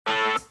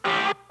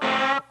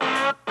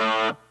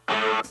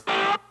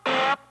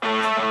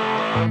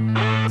There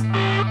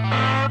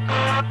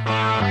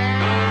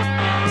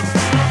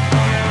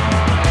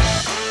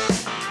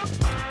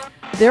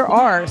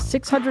are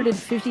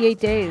 658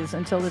 days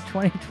until the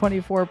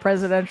 2024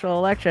 presidential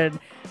election.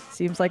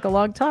 Seems like a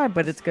long time,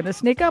 but it's going to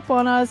sneak up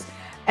on us.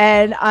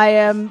 And I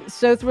am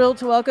so thrilled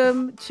to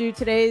welcome to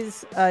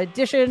today's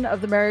edition of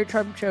the Mary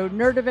Trump Show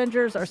Nerd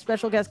Avengers our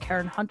special guest,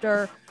 Karen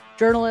Hunter,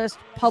 journalist,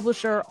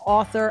 publisher,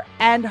 author,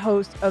 and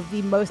host of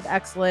the most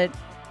excellent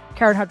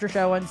Karen Hunter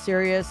Show on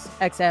Sirius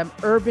XM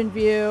Urban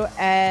View.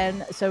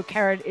 And so,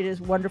 Karen, it is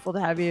wonderful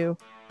to have you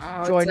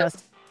join us.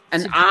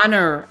 An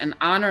honor and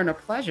a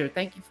pleasure.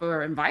 Thank you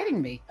for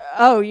inviting me.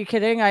 Oh, you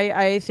kidding?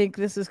 I think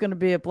this is going to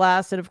be a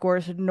blast. And of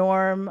course,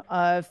 Norm,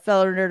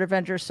 fellow Nerd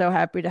Avenger, so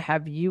happy to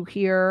have you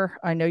here.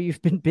 I know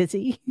you've been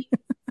busy,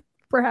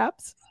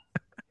 perhaps.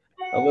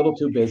 A little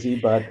too busy,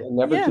 but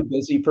never too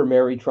busy for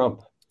Mary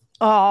Trump.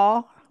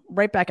 Oh,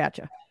 right back at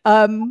you.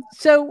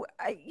 So,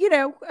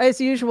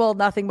 as usual,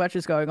 nothing much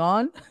is going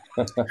on.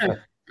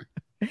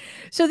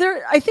 So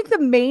I think the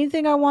main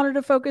thing I wanted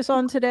to focus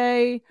on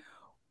today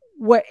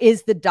what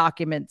is the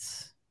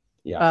documents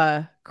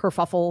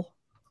kerfuffle,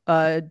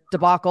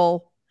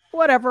 debacle,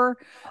 whatever.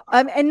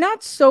 And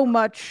not so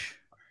much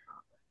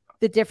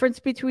the difference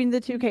between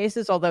the two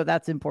cases, although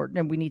that's important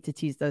and we need to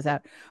tease those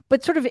out,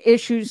 but sort of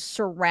issues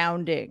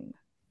surrounding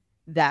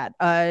that.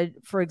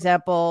 For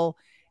example,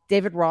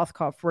 David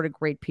Rothkopf wrote a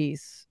great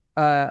piece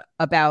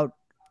about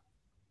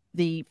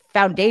the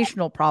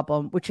foundational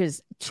problem, which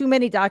is too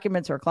many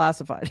documents are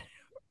classified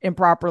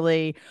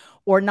improperly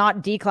or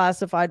not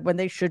declassified when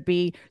they should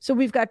be. So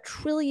we've got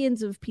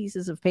trillions of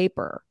pieces of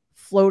paper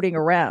floating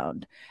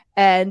around,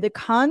 and the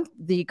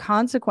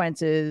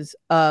consequences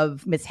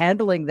of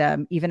mishandling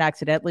them, even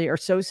accidentally, are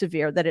so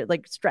severe that it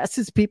like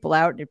stresses people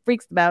out and it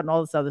freaks them out and all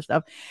this other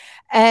stuff,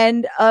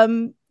 and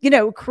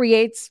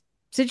creates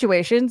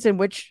situations in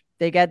which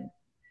they get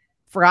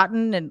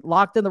forgotten and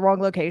locked in the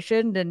wrong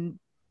location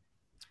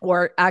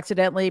or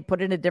accidentally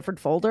put in a different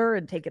folder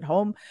and take it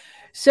home.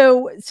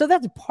 So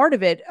that's part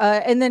of it.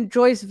 And then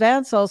Joyce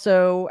Vance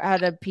also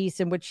had a piece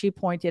in which she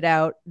pointed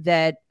out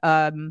that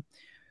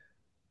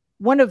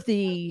one of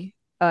the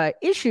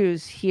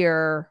issues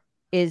here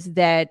is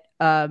that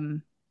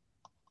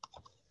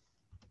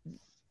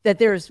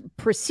there's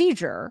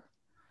procedure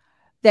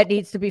that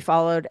needs to be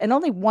followed, and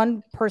only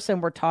one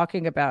person we're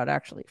talking about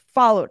actually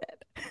followed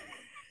it.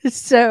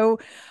 So,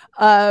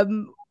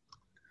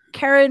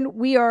 Karen,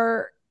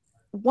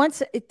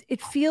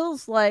 it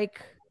feels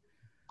like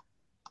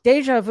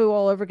deja vu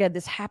all over again.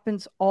 This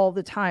happens all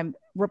the time.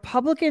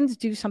 Republicans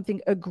do something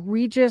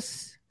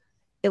egregious,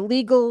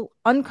 illegal,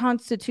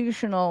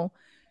 unconstitutional.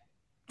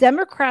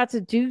 Democrats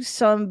do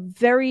some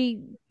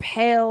very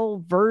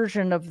pale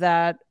version of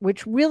that,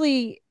 which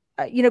really,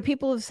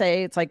 people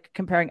say it's like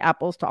comparing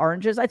apples to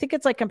oranges. I think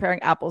it's like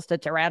comparing apples to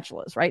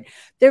tarantulas, right?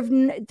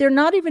 They're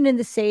not even in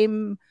the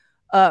same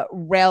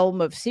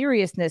realm of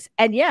seriousness.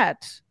 And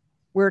yet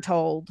we're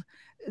told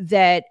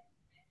that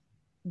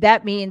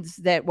means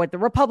that what the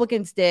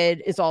Republicans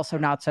did is also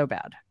not so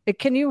bad.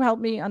 Can you help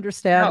me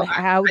understand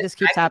how this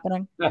keeps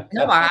happening?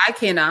 No, I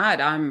cannot.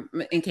 I'm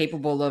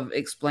incapable of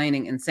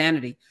explaining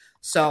insanity.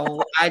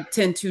 So I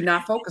tend to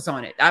not focus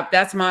on it.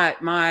 That's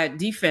my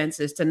defense,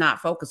 is to not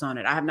focus on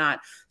it. I have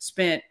not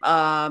spent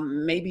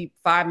maybe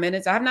 5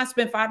 minutes. I have not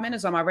spent 5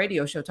 minutes on my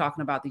radio show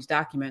talking about these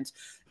documents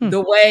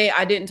the way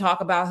I didn't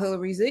talk about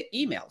Hillary's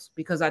emails,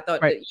 because I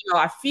thought, that,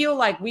 I feel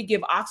like we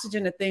give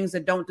oxygen to things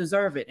that don't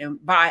deserve it.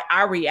 And by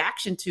our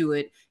reaction to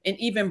it and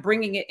even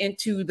bringing it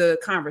into the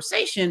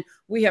conversation,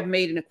 we have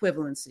made an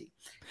equivalency.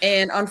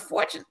 And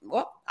unfortunately,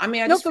 go.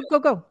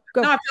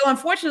 No, I feel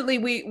unfortunately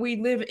we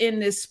live in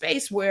this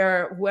space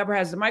where whoever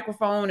has the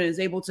microphone and is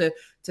able to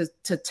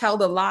tell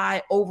the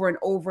lie over and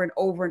over and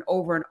over and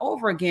over and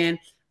over again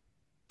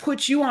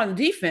puts you on the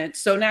defense.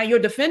 So now you're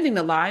defending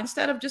the lie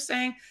instead of just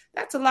saying,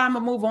 that's a lie, I'm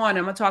gonna move on.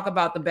 I'm gonna talk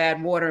about the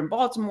bad water in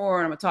Baltimore,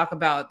 and I'm gonna talk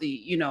about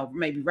the,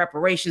 maybe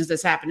reparations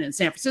that's happening in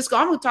San Francisco.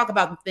 I'm gonna talk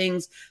about the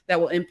things that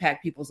will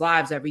impact people's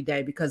lives every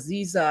day, because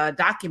these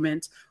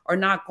documents are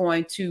not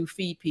going to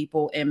feed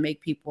people and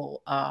make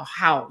people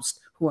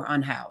housed who are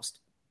unhoused.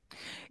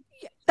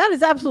 That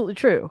is absolutely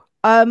true.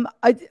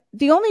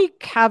 The only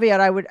caveat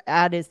I would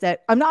add is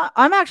that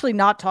I'm actually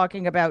not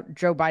talking about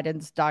Joe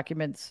Biden's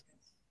documents.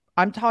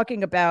 I'm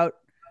talking about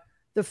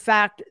the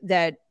fact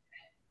that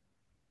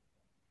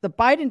the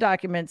Biden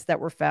documents that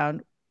were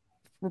found,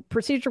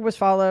 procedure was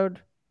followed.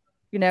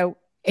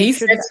 He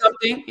said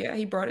something. Yeah,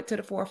 he brought it to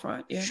the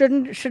forefront. Yeah,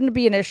 shouldn't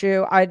be an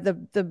issue.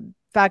 The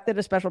fact that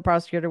a special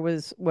prosecutor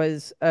was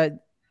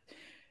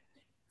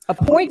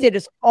appointed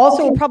is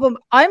also a problem.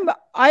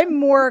 I'm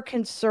more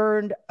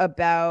concerned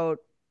about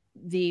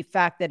the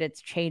fact that it's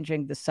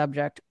changing the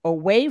subject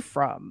away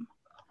from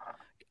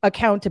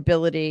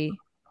accountability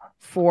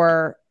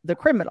for the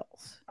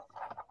criminals.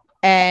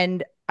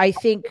 And I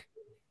think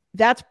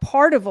that's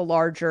part of a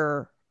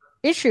larger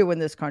issue in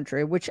this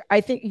country, which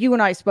I think you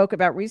and I spoke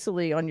about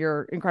recently on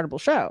your incredible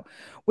show,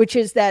 which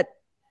is that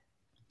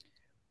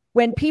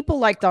when people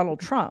like Donald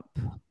Trump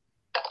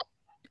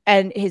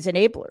and his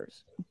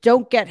enablers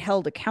don't get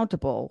held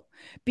accountable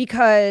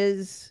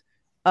because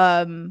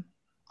the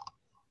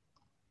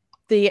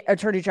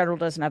attorney general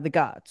doesn't have the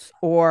guts,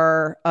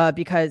 or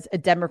because a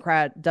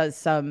Democrat does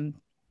some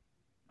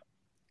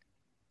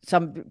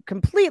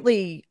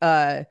completely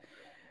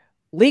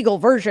legal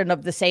version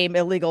of the same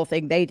illegal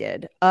thing they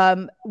did,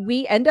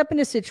 we end up in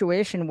a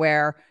situation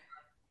where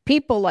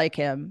people like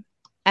him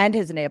and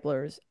his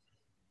enablers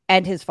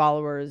and his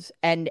followers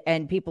and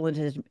people in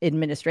his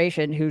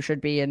administration who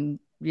should be in,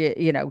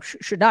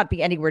 should not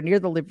be anywhere near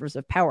the levers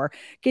of power,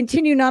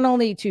 continue not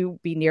only to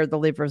be near the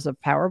levers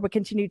of power, but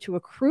continue to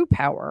accrue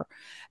power.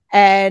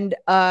 And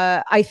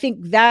I think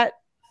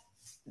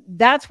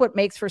that's what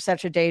makes for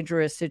such a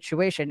dangerous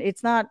situation.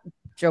 It's not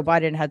Joe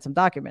Biden had some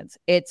documents.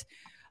 It's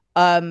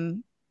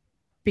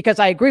because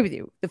I agree with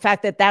you. The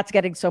fact that that's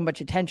getting so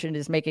much attention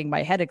is making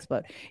my head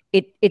explode.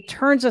 It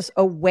turns us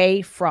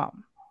away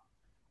from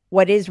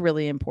what is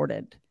really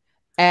important.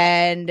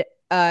 And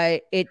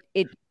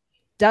it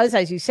does,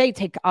 as you say,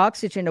 take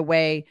oxygen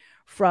away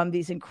from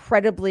these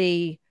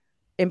incredibly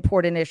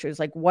important issues,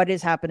 like what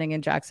is happening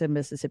in Jackson,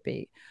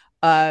 Mississippi,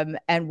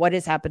 and what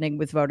is happening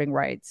with voting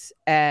rights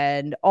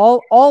and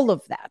all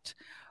of that.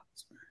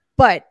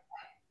 But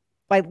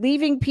by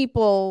leaving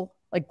people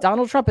like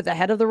Donald Trump at the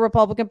head of the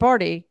Republican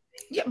Party,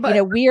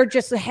 we are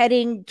just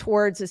heading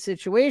towards a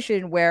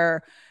situation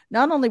where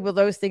not only will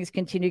those things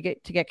continue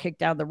to get kicked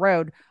down the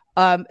road,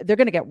 they're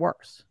going to get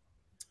worse.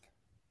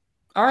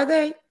 Are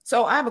they?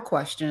 So I have a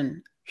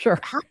question. Sure.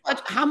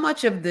 How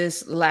much of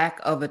this lack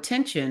of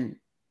attention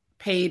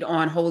paid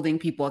on holding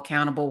people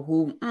accountable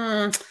who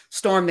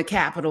stormed the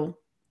Capitol,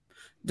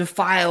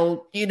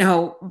 defiled,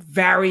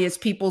 various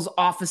people's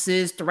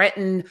offices,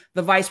 threatened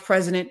the vice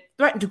president,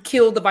 threatened to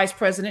kill the vice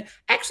president,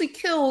 actually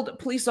killed a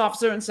police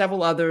officer and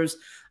several others?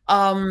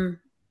 How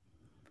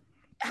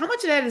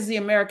much of that is the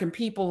American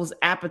people's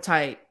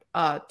appetite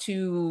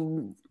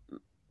to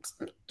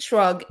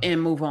shrug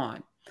and move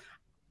on?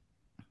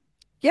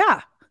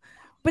 Yeah,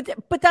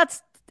 but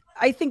that's,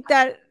 I think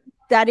that's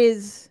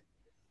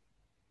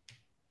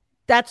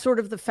sort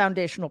of the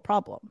foundational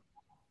problem,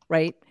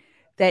 right?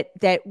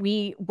 That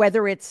we,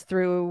 whether it's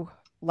through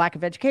lack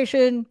of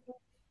education,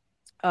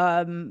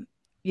 an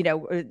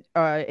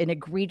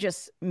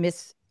egregious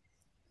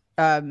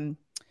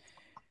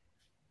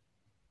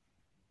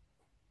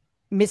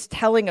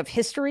mistelling of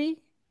history,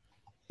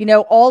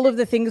 all of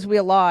the things we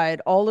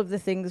lied, all of the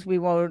things we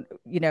won't,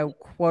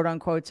 quote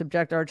unquote,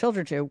 subject our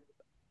children to,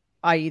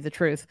 i.e. the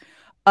truth.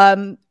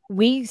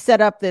 We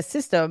set up this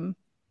system,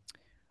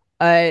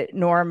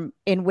 Norm,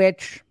 in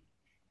which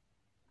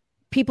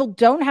people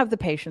don't have the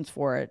patience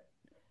for it.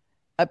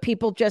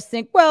 People just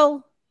think,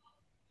 well,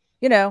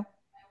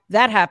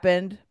 that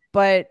happened,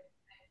 but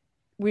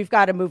we've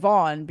got to move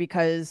on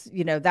because,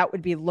 that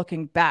would be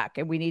looking back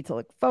and we need to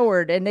look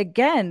forward. And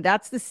again,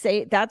 that's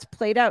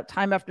played out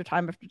time after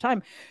time after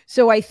time.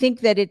 So I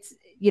think that it's,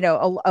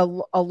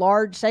 a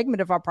large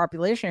segment of our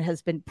population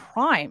has been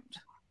primed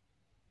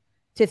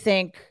to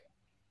think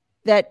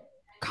that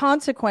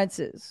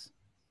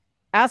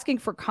asking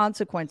for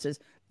consequences,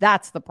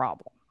 that's the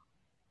problem.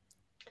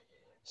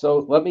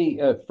 So let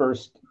me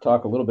first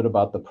talk a little bit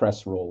about the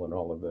press role in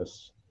all of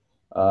this.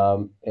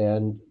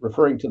 And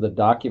referring to the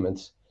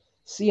documents,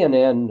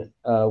 CNN,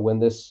 when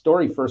this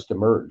story first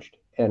emerged,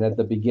 and at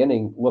the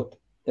beginning looked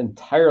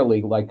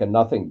entirely like a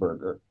nothing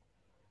burger,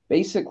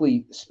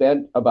 basically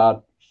spent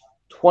about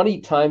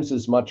 20 times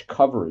as much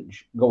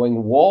coverage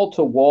going wall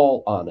to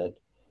wall on it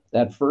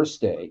that first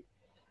day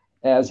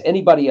as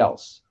anybody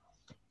else.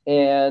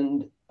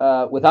 And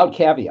without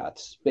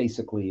caveats,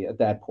 basically, at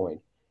that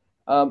point.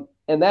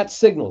 And that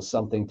signals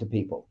something to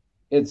people.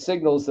 It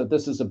signals that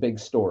this is a big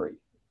story.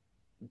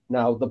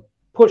 Now, the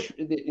push,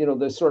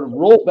 the sort of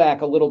roll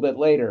back a little bit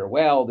later,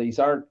 well, these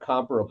aren't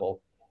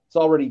comparable. It's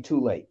already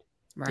too late.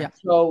 Right.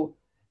 So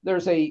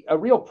there's a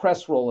real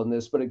press role in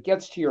this, but it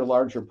gets to your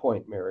larger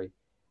point, Mary.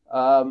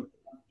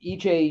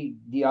 E.J.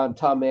 Dionne,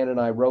 Tom Mann, and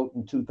I wrote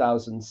in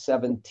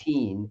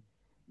 2017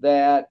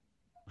 that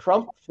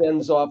Trump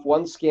fends off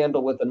one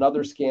scandal with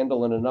another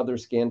scandal and another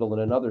scandal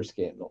and another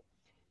scandal.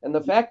 And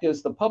the fact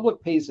is, the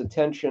public pays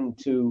attention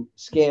to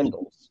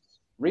scandals,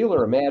 real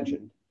or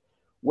imagined,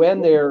 when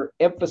they're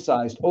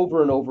emphasized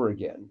over and over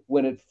again,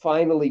 when it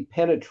finally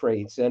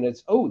penetrates and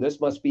it's, oh,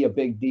 this must be a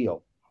big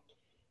deal.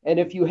 And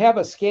if you have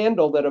a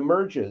scandal that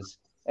emerges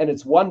and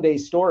it's one day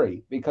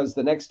story because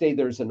the next day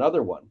there's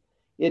another one,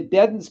 it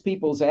deadens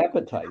people's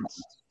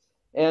appetites.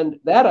 And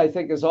that, I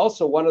think, is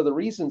also one of the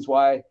reasons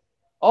why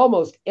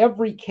almost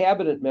every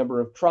cabinet member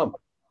of Trump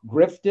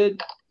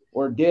grifted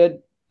or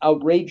did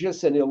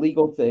outrageous and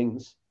illegal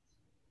things,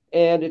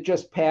 and it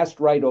just passed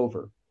right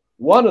over.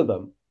 One of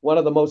them, one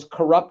of the most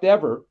corrupt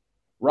ever,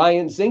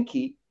 Ryan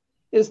Zinke,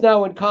 is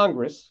now in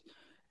Congress.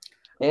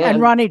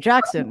 And Ronnie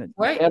Jackson.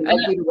 Right. And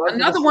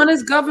another one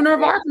is governor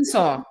of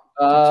Arkansas.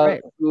 Right.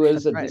 Who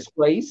is a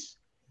disgrace,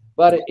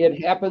 but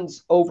it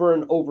happens over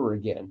and over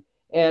again.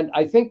 And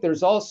I think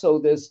there's also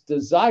this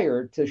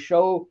desire to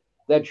show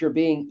that you're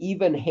being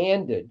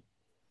even-handed.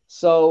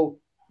 So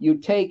you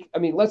take,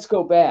 let's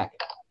go back.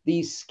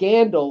 the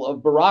scandal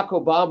of Barack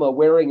Obama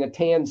wearing a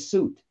tan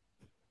suit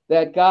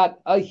that got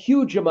a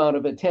huge amount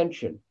of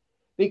attention.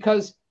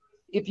 Because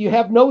if you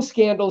have no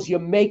scandals, you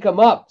make them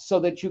up so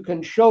that you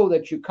can show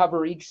that you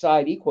cover each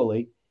side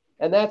equally.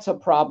 And that's a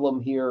problem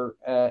here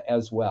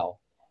as well.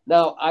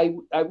 Now, I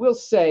will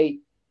say,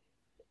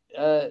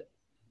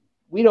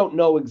 we don't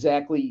know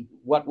exactly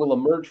what will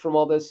emerge from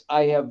all this.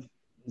 I have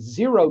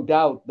zero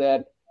doubt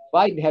that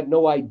Biden had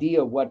no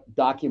idea what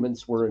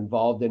documents were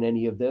involved in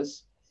any of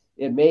this.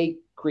 It may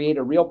create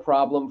a real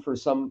problem for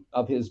some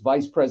of his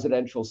vice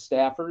presidential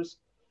staffers.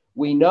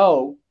 We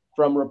know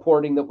from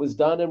reporting that was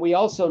done, and we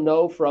also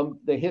know from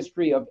the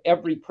history of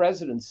every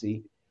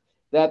presidency,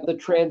 that the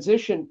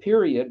transition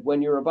period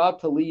when you're about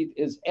to leave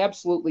is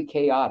absolutely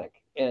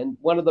chaotic. And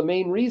one of the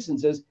main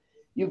reasons is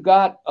you've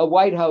got a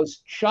White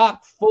House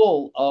chock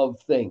full of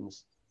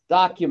things,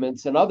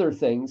 documents and other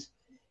things,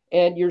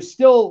 and you're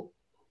still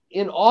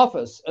in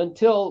office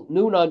until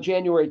noon on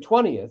January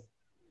 20th.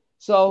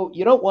 So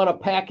you don't want to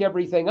pack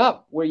everything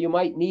up where you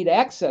might need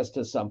access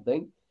to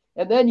something,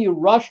 and then you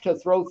rush to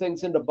throw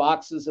things into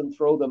boxes and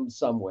throw them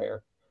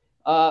somewhere.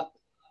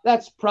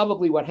 That's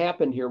probably what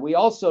happened here. We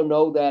also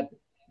know that,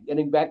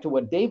 getting back to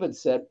what David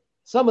said,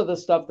 some of the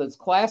stuff that's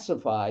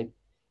classified,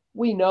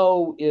 we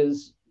know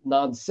is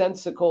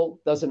nonsensical,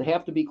 doesn't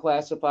have to be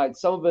classified.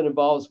 Some of it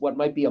involves what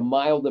might be a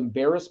mild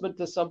embarrassment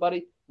to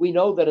somebody. We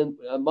know that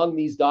among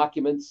these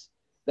documents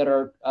that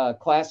are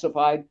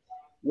classified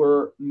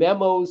were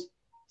memos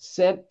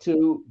sent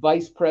to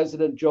Vice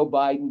President Joe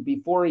Biden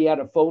before he had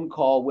a phone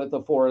call with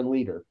a foreign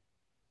leader.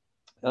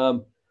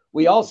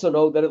 We also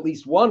know that at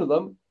least one of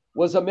them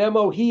was a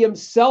memo he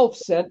himself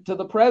sent to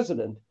the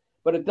president,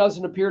 but it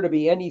doesn't appear to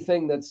be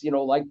anything that's,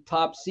 like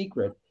top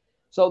secret.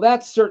 So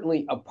that's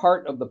certainly a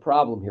part of the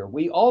problem here.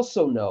 We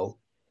also know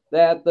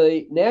that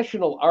the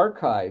National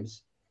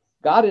Archives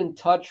got in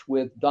touch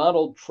with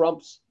Donald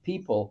Trump's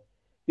people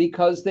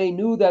because they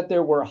knew that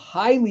there were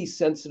highly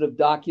sensitive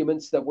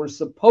documents that were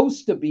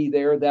supposed to be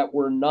there that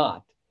were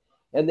not.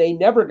 And they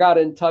never got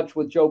in touch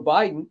with Joe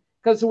Biden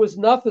because there was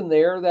nothing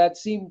there that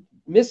seemed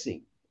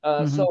missing.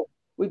 So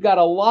we've got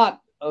a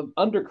lot of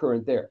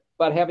undercurrent there.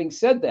 But having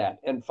said that,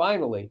 and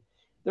finally,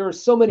 there are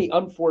so many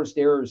unforced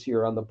errors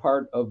here on the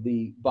part of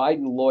the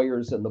Biden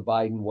lawyers and the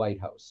Biden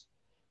White House.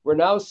 We're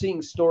now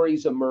seeing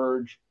stories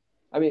emerge.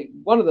 I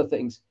mean, one of the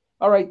things,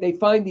 all right, they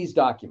find these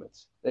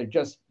documents. They're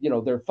just,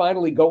 they're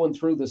finally going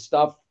through the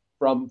stuff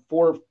from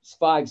 4,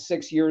 5,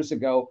 6 years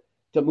ago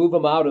to move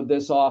them out of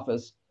this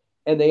office,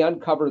 and they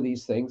uncover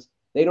these things.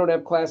 They don't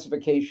have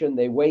classification.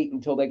 They wait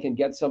until they can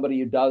get somebody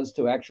who does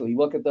to actually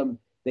look at them.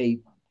 They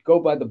go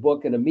by the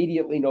book and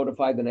immediately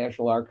notify the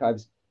National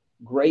Archives.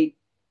 Great,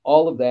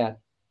 all of that.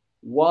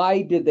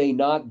 Why did they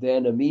not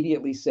then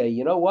immediately say,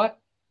 you know what?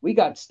 We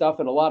got stuff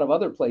in a lot of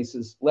other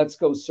places. Let's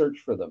go search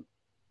for them.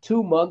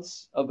 2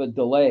 months of a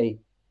delay,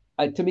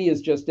 to me,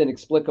 is just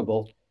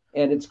inexplicable.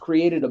 And it's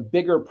created a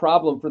bigger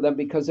problem for them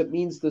because it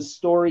means the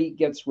story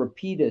gets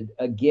repeated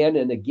again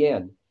and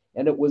again.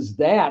 And it was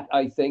that,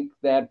 I think,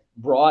 that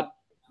brought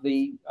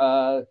the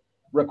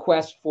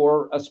request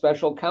for a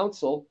special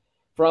counsel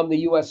from the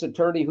U.S.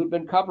 attorney who'd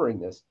been covering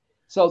this.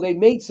 So they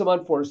made some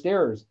unforced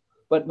errors,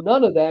 but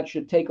none of that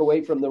should take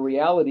away from the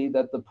reality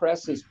that the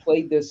press has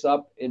played this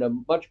up in a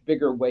much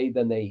bigger way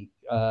than they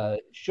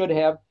should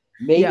have,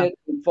 made it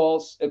in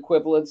false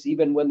equivalence,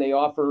 even when they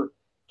offer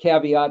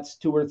caveats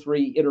 2 or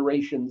 3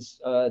 iterations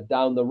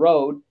down the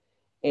road,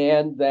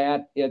 and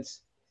that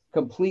it's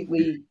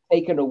completely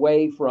taken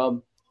away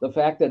from the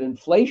fact that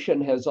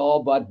inflation has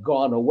all but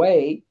gone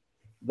away,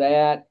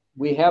 that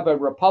we have a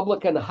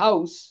Republican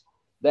House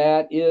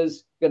that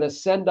is going to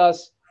send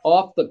us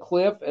off the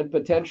cliff and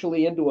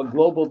potentially into a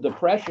global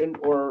depression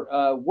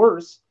or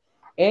worse,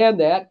 and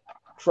that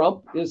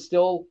Trump is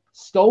still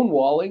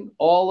stonewalling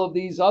all of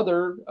these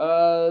other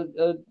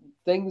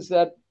things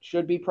that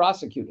should be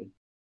prosecuted.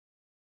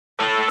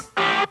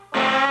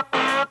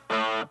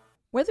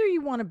 Whether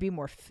you want to be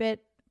more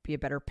fit, be a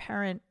better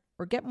parent,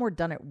 or get more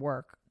done at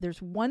work,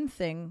 there's one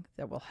thing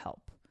that will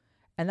help,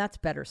 and that's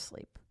better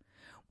sleep.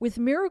 With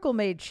Miracle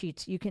Made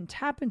sheets, you can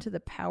tap into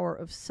the power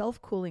of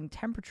self-cooling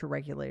temperature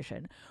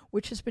regulation,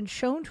 which has been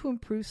shown to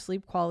improve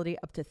sleep quality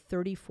up to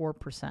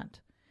 34%.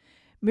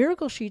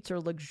 Miracle sheets are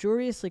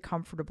luxuriously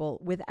comfortable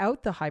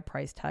without the high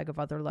price tag of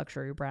other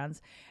luxury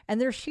brands,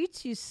 and their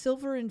sheets use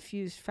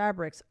silver-infused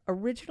fabrics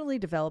originally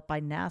developed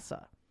by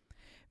NASA.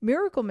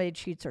 Miracle Made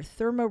sheets are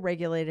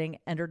thermoregulating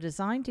and are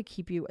designed to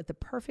keep you at the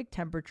perfect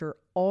temperature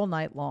all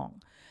night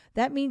long.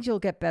 That means you'll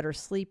get better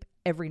sleep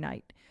every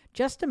night.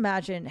 Just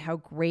imagine how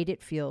great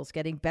it feels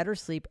getting better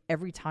sleep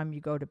every time you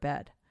go to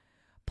bed.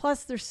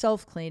 Plus, they're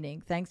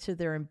self-cleaning thanks to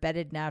their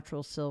embedded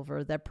natural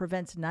silver that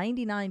prevents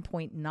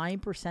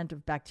 99.9%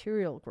 of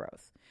bacterial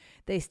growth.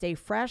 They stay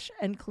fresh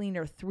and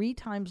cleaner 3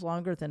 times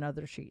longer than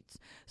other sheets.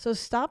 So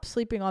stop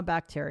sleeping on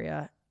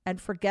bacteria and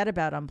forget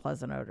about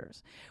unpleasant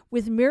odors.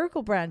 With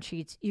Miracle brand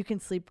sheets, you can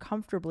sleep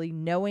comfortably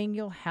knowing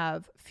you'll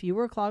have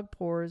fewer clogged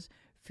pores,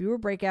 fewer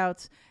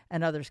breakouts,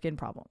 and other skin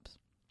problems.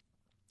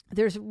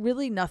 There's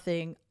really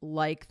nothing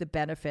like the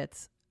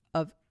benefits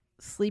of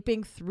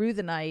sleeping through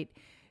the night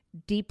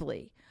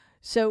deeply.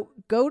 So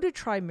go to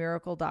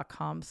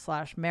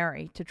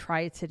trymiracle.com/Mary to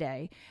try it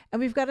today. And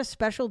we've got a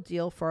special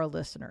deal for our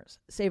listeners.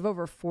 Save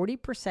over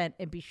 40%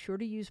 and be sure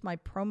to use my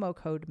promo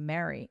code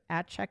Mary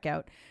at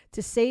checkout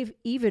to save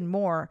even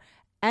more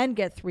and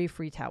get 3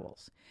 free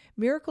towels.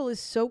 Miracle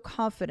is so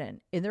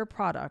confident in their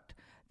product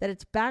that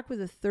it's backed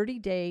with a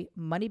 30-day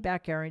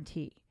money-back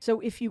guarantee. So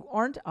if you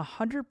aren't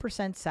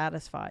 100%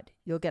 satisfied,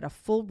 you'll get a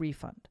full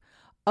refund.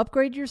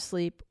 Upgrade your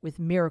sleep with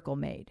Miracle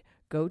Made.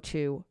 Go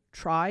to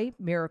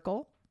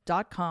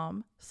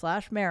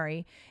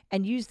trymiracle.com/Mary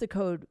and use the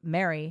code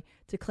Mary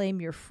to claim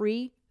your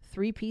free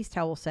 3-piece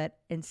towel set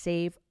and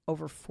save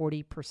over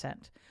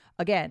 40%.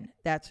 Again,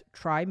 that's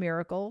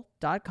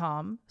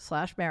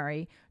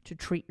trymiracle.com/Mary to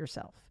treat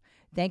yourself.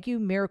 Thank you,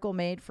 Miracle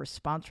Made, for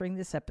sponsoring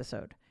this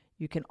episode.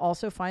 You can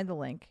also find the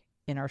link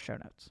in our show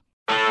notes.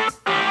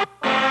 I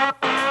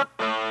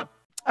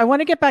want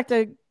to get back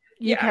to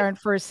you, Karen,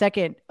 for a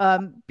second,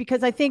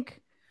 because I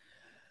think,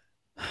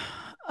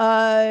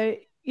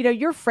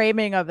 your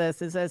framing of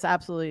this is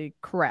absolutely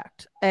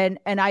correct, and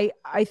I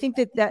think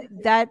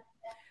that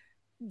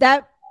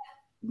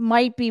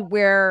might be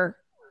where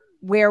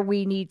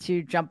we need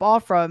to jump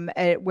off from,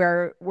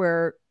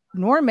 where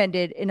Norm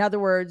ended. In other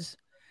words,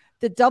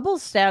 the double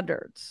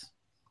standards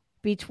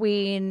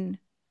between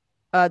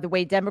the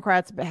way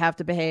Democrats have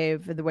to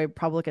behave and the way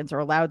Republicans are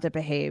allowed to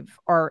behave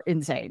are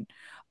insane.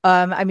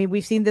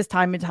 We've seen this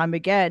time and time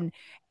again,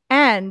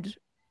 and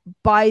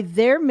by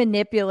their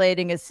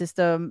manipulating a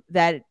system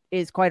that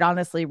is quite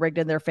honestly rigged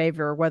in their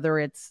favor, whether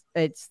it's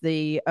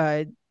the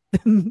the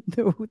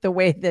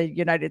way the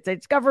United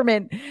States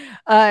government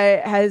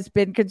has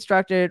been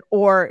constructed,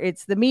 or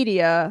it's the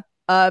media,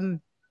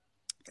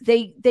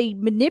 they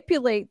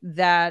manipulate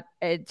that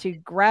to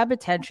grab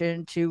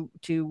attention, to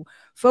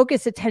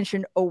focus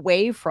attention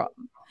away from.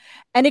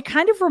 And it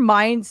kind of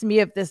reminds me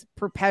of this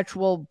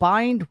perpetual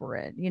bind we're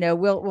in.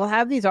 We'll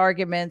have these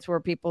arguments where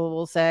people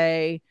will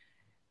say,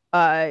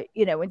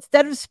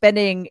 instead of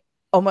spending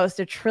almost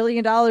 $1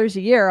 trillion a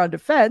year on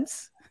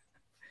defense,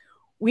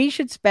 we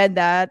should spend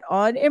that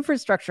on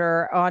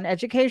infrastructure, on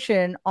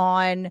education,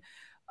 on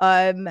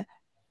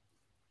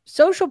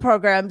social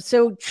programs,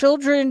 so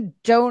children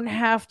don't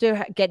have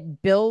to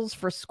get bills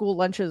for school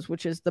lunches,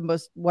 which is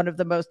one of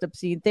the most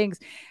obscene things.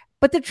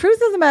 But the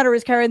truth of the matter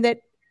is, Karen, that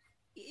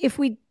if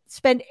we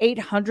spend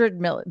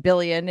 $800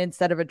 billion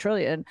instead of $1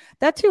 trillion,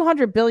 that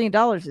 $200 billion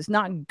is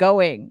not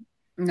going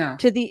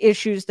to the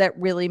issues that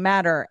really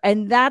matter.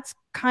 And that's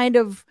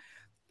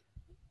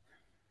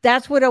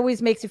what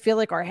always makes it feel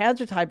like our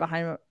hands are tied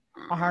behind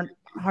our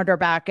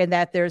back, and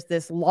that there's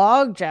this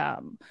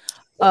logjam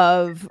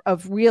of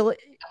real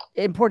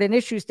important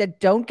issues that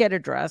don't get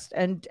addressed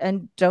and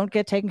don't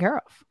get taken care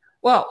of.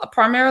 Well,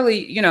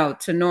 primarily,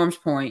 to Norm's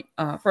point,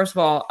 first of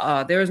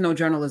all, there is no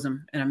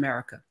journalism in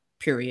America,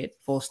 period,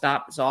 full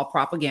stop. It's all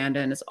propaganda,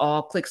 and it's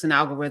all clicks and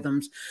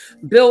algorithms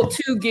built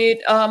to get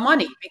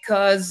money,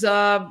 because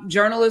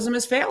journalism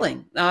is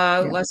failing.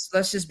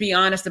 Let's just be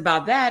honest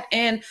about that.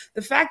 And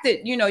the fact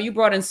that, you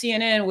brought in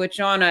CNN, which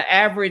on an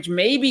average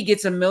maybe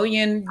gets 1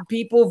 million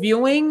people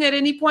viewing at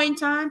any point in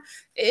time,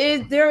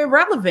 they're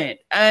irrelevant.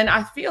 And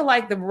I feel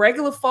like the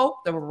regular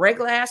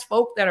ass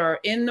folk that are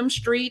in them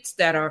streets,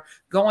 that are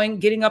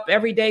getting up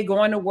every day,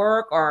 going to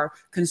work, are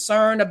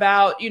concerned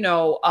about,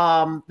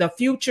 the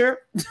future,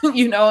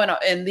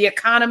 and the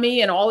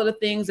economy and all of the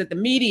things that the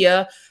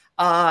media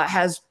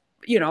has,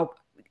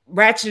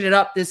 ratcheted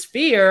up this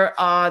fear,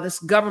 this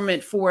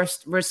government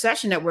forced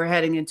recession that we're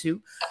heading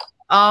into.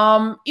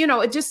 I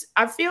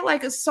feel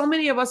like so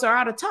many of us are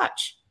out of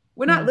touch.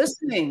 We're not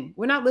listening.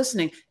 We're not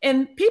listening.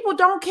 And people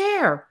don't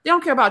care. They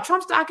don't care about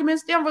Trump's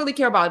documents. They don't really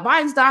care about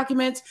Biden's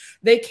documents.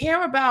 They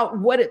care about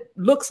what it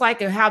looks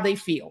like and how they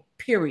feel,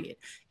 period.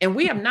 And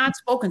we have not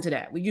spoken to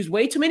that. We use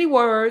way too many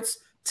words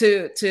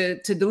to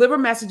deliver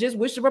messages,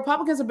 which the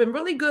Republicans have been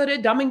really good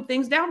at dumbing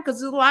things down,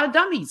 because there's a lot of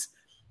dummies.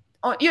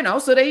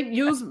 So they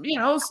use,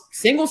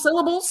 single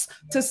syllables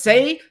to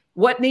say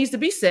what needs to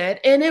be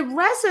said, and it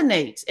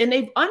resonates, and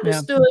they've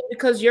understood,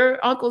 because your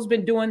uncle's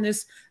been doing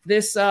this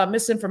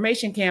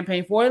misinformation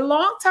campaign for a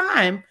long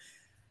time.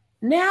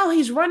 Now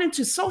he's running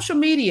to social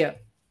media.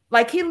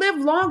 Like, he lived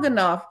long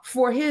enough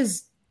for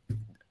his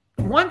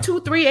 1,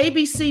 2, 3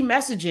 ABC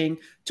messaging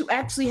to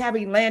actually have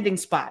a landing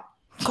spot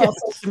called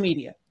social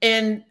media.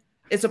 And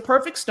it's a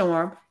perfect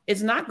storm.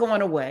 It's not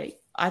going away.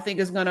 I think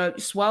it's going to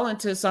swell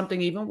into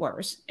something even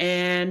worse.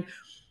 And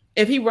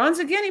if he runs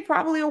again, he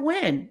probably will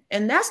win.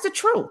 And that's the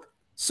truth.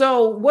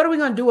 So what are we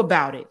going to do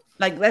about it?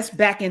 Like, let's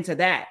back into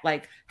that.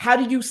 Like, how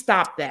do you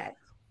stop that?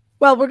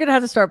 Well, we're going to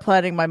have to start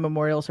planning my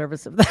memorial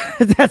service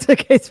if that's the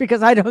case,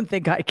 because I don't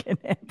think I can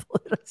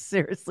handle it. I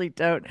seriously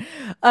don't.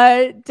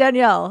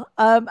 Danielle,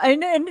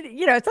 and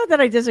it's not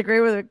that I disagree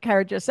with what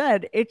Karen just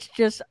said. It's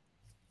just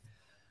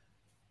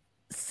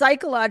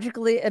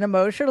psychologically and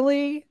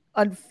emotionally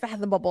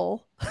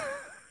unfathomable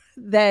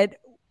that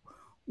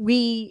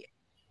we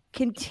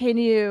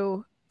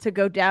continue to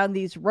go down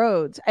these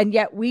roads. And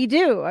yet we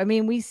do. I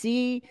mean, we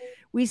see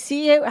we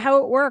see how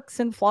it works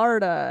in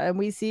Florida, and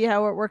we see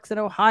how it works in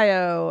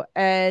Ohio,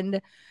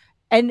 and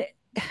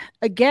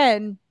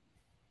again,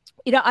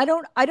 I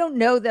don't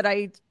know that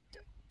I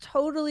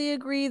totally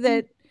agree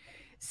that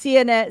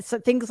CNN, so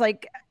things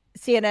like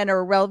CNN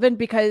are relevant,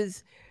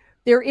 because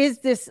there is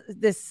this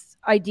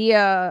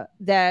idea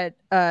that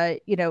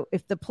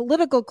if the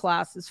political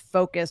class is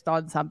focused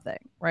on something,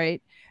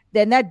 right,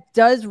 then that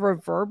does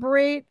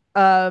reverberate.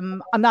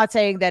 I'm not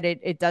saying that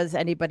it does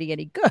anybody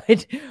any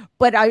good,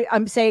 but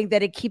I'm saying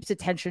that it keeps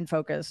attention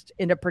focused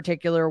in a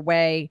particular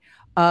way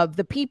of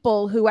the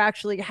people who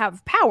actually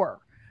have power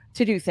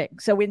to do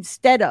things. So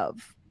instead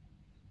of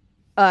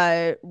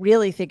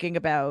really thinking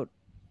about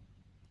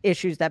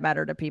issues that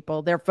matter to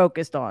people, they're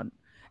focused on.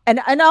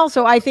 And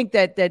also, I think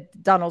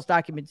that Donald's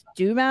documents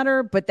do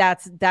matter, but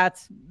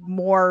that's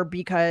more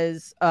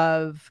because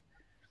of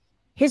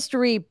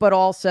history, but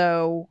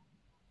also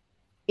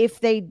if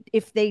they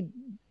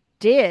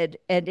did,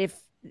 and if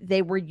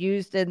they were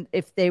used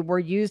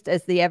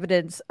as the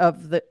evidence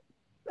of the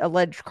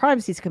alleged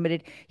crimes he's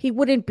committed, he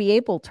wouldn't be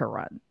able to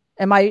run.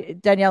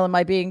 Danielle, am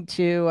I being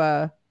too,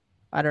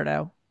 I don't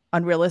know,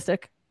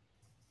 unrealistic?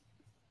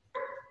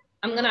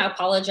 I'm going to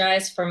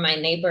apologize for my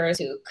neighbors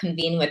who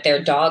convene with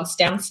their dogs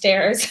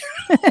downstairs.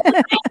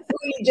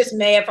 You just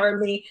may have heard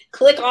me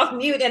click off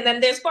mute, and then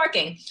there's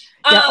barking.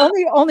 Yeah,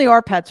 only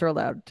our pets are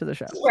allowed to the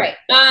show. Right.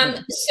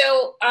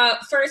 So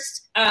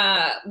first,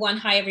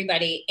 hi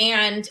everybody.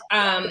 And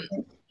a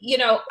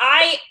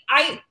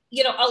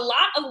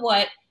lot of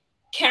what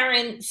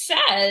Karen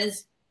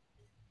says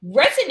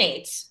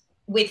resonates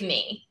with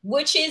me,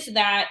 which is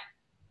that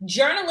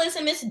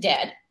journalism is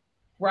dead,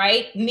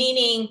 right?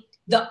 Meaning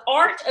the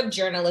art of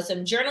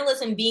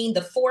journalism being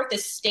the fourth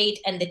estate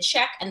and the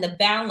check and the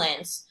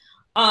balance,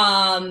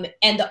 and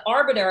the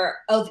arbiter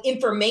of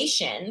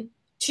information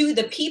to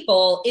the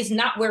people, is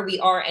not where we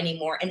are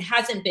anymore, and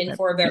hasn't been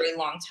for a very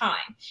long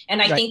time.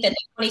 And I think that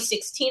the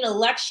 2016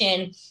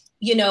 election,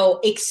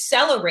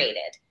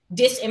 accelerated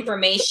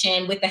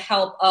disinformation with the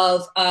help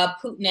of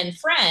Putin and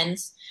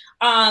friends,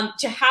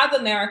 to have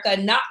America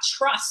not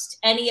trust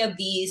any of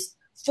these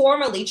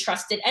formerly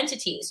trusted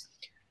entities.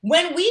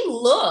 When we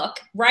look,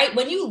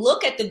 when you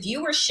look at the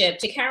viewership,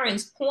 to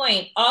Karen's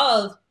point,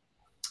 of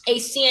a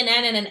CNN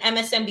and an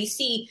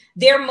MSNBC,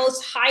 their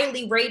most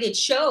highly rated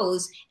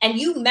shows, and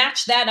you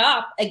match that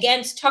up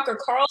against Tucker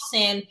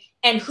Carlson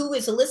and who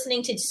is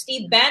listening to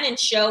Steve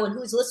Bannon's show and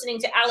who's listening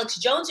to Alex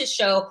Jones's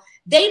show,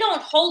 they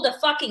don't hold a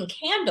fucking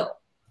candle,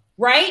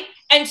 right?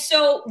 And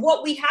so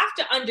what we have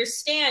to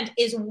understand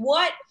is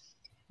what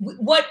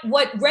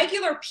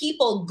regular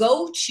people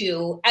go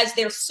to as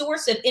their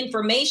source of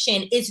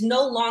information is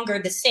no longer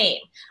the same.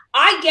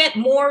 I get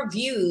more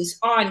views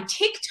on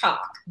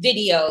TikTok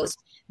videos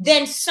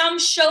than some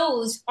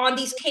shows on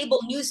these cable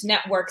news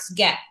networks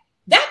get.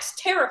 That's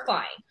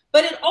terrifying.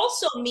 But it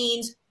also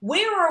means,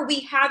 where are we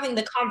having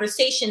the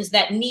conversations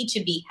that need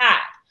to be had,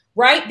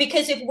 right?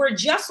 Because if we're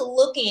just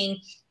looking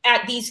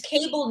at these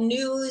cable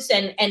news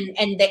and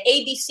the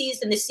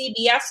ABCs and the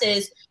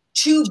CBSs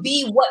to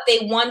be what they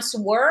once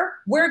were,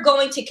 we're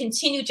going to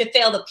continue to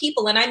fail the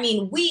people. And I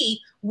mean,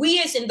 we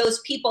as in those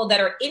people that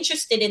are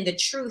interested in the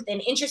truth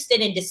and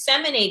interested in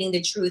disseminating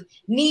the truth,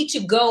 need to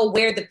go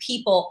where the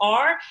people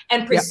are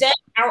and present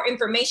our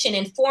information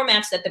in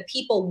formats that the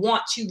people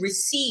want to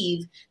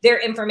receive their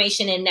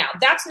information in now.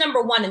 That's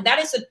number one. And that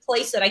is a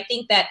place that I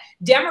think that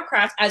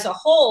Democrats as a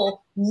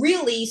whole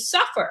really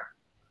suffer.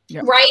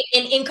 Yep. Right.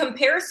 And in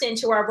comparison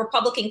to our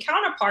Republican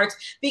counterparts,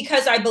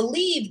 because I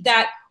believe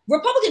that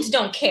Republicans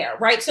don't care,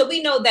 right? So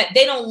we know that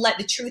they don't let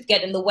the truth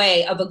get in the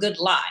way of a good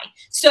lie.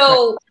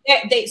 So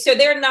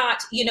they're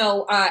not,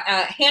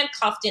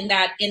 handcuffed in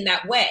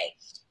that way.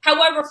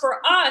 However,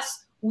 for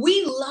us,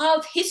 we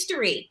love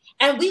history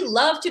and we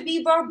love to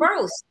be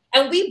verbose.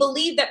 And we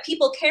believe that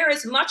people care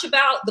as much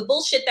about the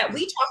bullshit that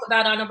we talk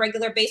about on a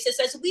regular basis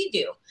as we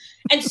do.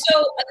 And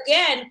so,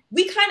 again,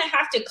 we kind of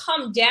have to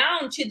come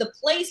down to the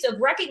place of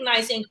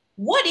recognizing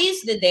what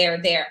is the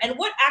there and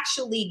what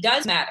actually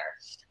does matter.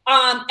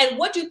 And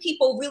what do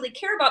people really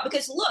care about?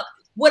 Because look,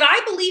 what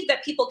I believe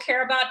that people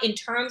care about in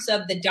terms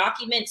of the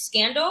document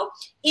scandal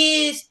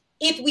is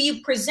if we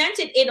present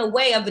it in a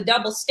way of a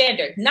double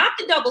standard, not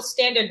the double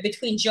standard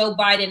between Joe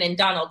Biden and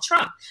Donald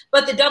Trump,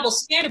 but the double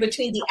standard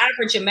between the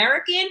average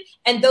American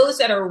and those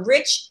that are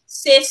rich,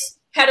 cis,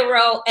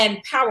 hetero,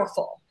 and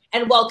powerful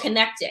and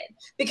well-connected.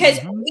 Because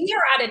we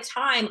are at a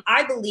time,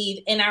 I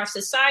believe, in our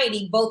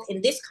society, both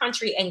in this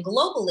country and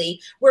globally,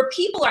 where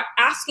people are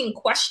asking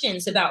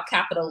questions about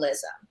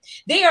capitalism.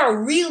 They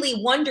are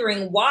really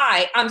wondering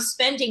why I'm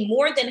spending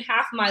more than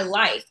half my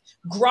life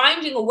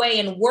grinding away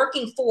and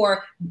working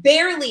for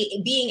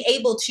barely being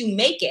able to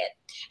make it.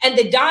 And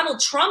the Donald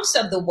Trumps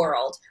of the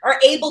world are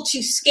able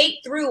to skate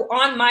through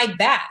on my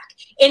back.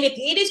 And if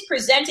it is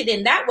presented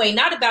in that way,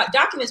 not about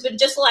documents, but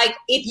just like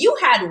if you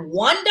had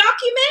one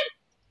document,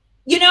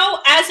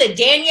 as a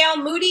Danielle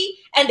Moody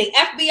and the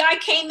FBI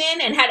came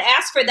in and had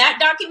asked for that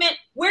document,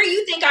 where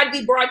you think I'd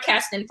be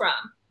broadcasting from?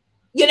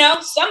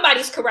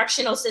 Somebody's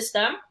correctional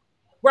system,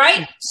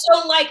 right?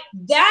 So like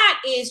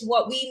that is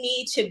what we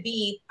need to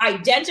be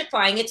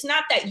identifying. It's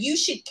not that you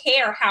should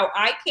care how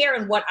I care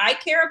and what I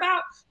care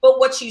about, but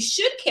what you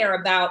should care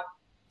about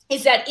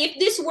is that if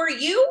this were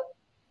you,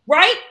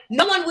 right,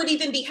 no one would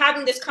even be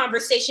having this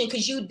conversation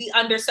because you would be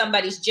under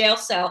somebody's jail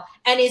cell.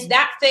 And is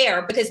that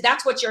fair? Because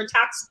that's what your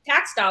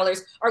tax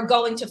dollars are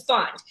going to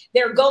fund.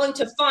 They're going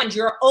to fund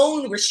your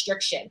own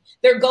restriction.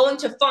 They're going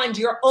to fund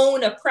your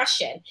own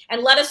oppression.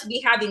 And let us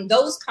be having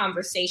those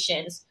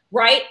conversations,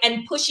 right?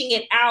 And pushing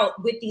it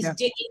out with these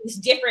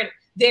different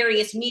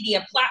various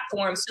media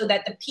platforms so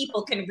that the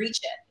people can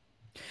reach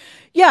it.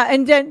 Yeah,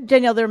 and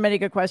Danielle, there are many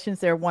good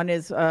questions there. One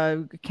is,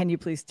 can you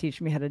please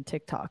teach me how to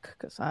TikTok?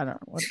 Because I don't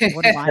know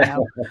what do I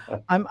know.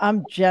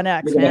 I'm Gen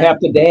X. You're gonna have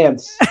to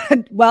dance.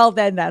 Well,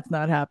 then that's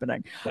not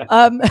happening.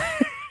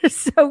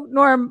 So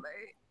Norm,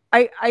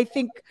 I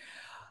think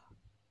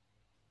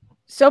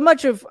so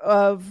much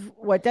of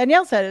what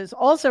Danielle said is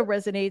also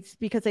resonates,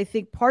 because I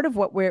think part of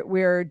what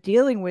we're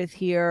dealing with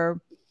here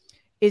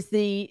is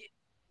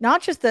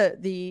not just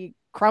the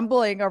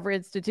crumbling of our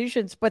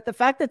institutions, but the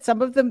fact that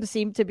some of them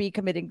seem to be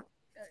committing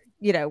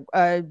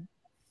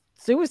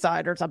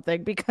suicide or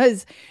something,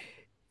 because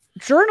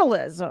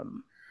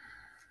journalism,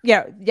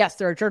 yes,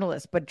 there are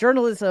journalists, but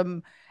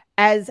journalism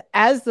as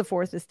the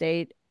fourth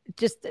estate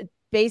just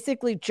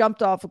basically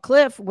jumped off a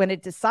cliff when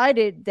it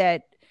decided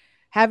that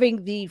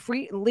having the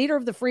free leader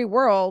of the free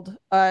world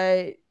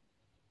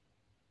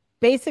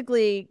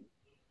basically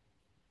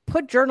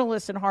put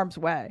journalists in harm's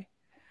way,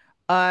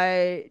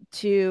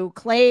 to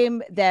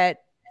claim that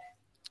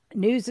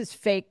news is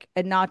fake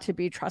and not to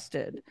be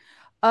trusted.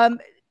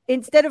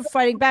 Instead of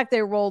fighting back,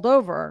 they rolled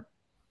over,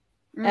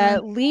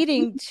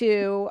 leading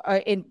to,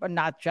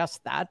 not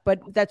just that, but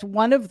that's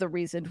one of the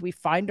reasons we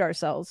find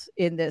ourselves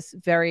in this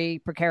very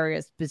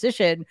precarious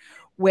position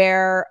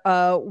where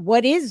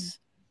what is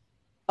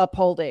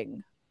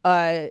upholding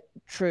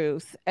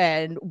truth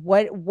and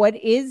what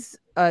is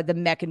the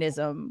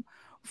mechanism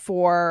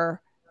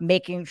for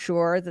making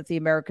sure that the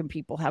American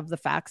people have the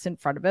facts in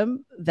front of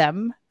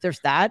them.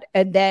 There's that.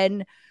 And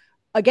then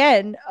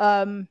again,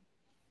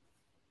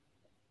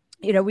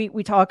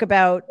 we talk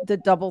about the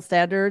double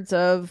standards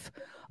of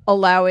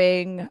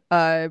allowing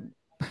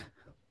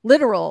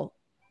literal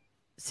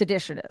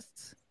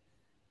seditionists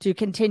to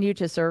continue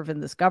to serve in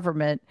this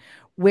government,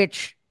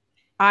 which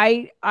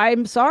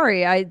I'm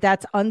sorry,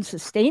 that's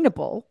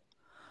unsustainable.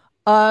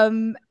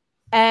 And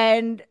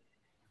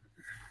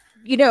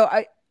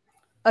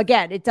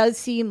again, it does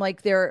seem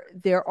like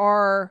there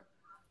are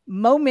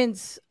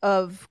moments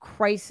of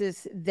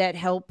crisis that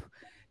help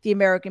the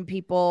American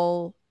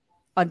people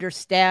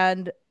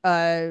understand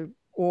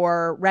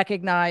or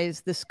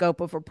recognize the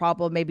scope of a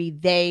problem maybe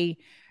they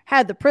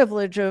had the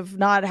privilege of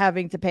not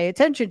having to pay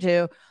attention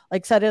to.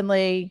 Like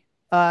suddenly,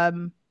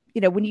 when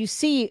you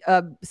see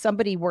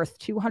somebody worth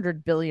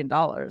 $200 billion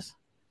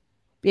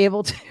be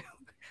able to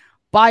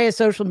buy a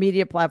social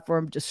media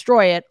platform,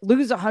 destroy it,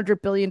 lose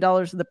 $100 billion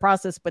in the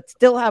process, but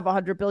still have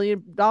 $100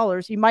 billion,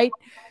 you might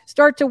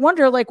start to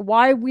wonder, like,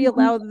 why we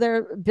allow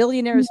their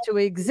billionaires to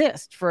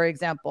exist, for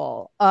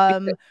example.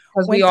 Because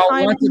we all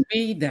want to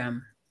be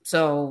them.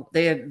 So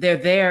they're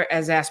there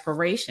as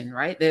aspiration,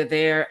 right? They're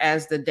there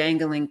as the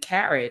dangling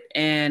carrot.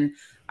 And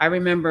I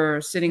remember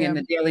sitting in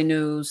the Daily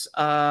News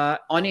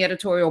on the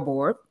editorial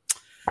board,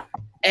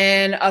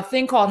 and a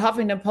thing called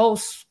Huffington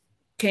Post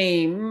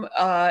came,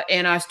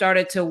 and I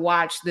started to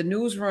watch the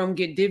newsroom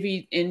get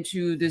divvied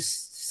into this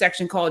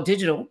section called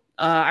digital.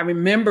 I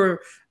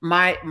remember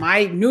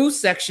my news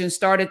section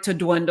started to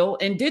dwindle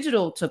and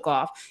digital took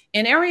off.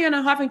 And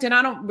Arianna Huffington,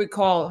 I don't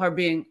recall her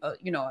being a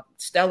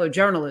stellar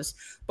journalist,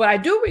 but I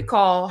do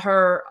recall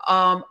her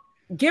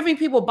giving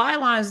people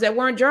bylines that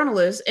weren't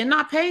journalists and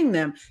not paying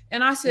them.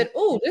 And I said,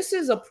 oh, this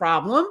is a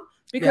problem.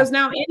 Because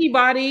now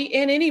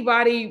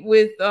anybody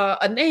with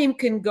a name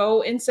can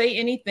go and say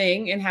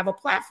anything and have a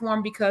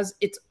platform, because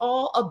it's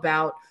all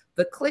about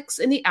the clicks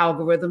and the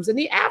algorithms and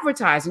the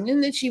advertising.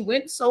 And then she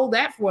went and sold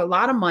that for a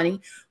lot of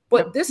money.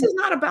 But this is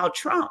not about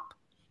Trump.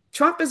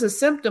 Trump is a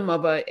symptom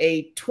of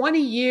a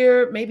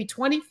 20-year, maybe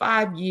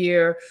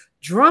 25-year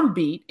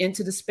drumbeat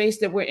into the space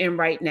that we're in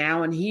right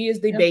now. And he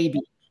is the baby.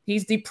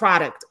 He's the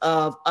product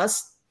of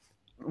us,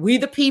 we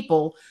the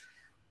people,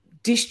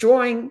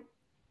 destroying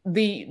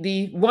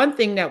the one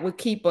thing that would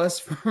keep us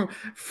from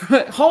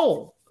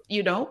whole,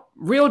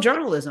 real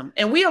journalism.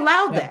 And we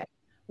allowed that.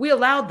 We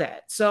allowed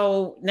that.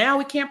 So now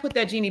we can't put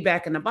that genie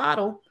back in the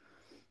bottle.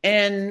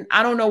 And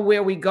I don't know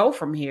where we go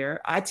from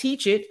here. I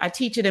teach it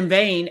in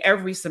vain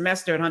every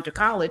semester at Hunter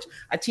College.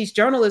 I teach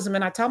journalism,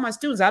 and I tell my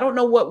students, I don't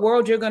know what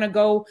world you're going to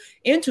go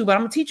into, but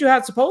I'm going to teach you how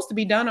it's supposed to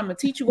be done. I'm going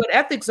to teach you what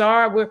ethics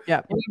are. We're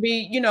going to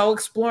be,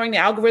 exploring the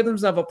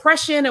algorithms of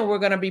oppression, and we're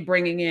going to be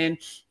bringing in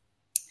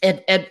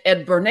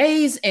Ed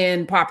Bernays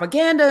and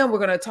propaganda. And we're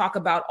going to talk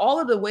about all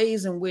of the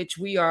ways in which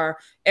we are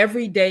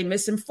every day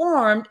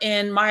misinformed.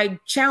 And my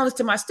challenge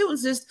to my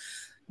students is,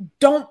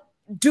 don't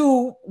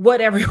do what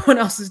everyone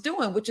else is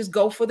doing, which is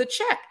go for the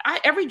check.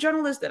 Every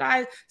journalist that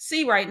I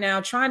see right now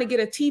trying to get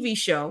a TV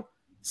show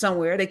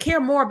somewhere. They care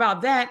more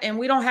about that, and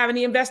we don't have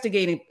any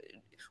investigating.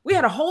 We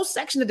had a whole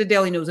section of the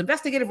Daily News,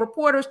 investigative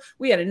reporters.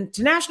 We had an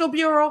international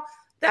bureau.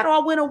 That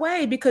all went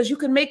away because you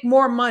can make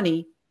more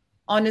money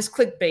on this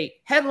clickbait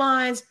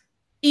headlines,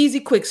 easy,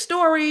 quick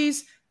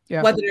stories,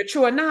 whether they're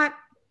true or not.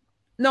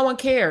 No one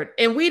cared,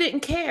 and we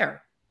didn't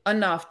care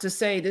enough to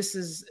say this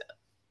is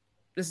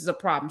a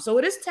problem. So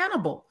it is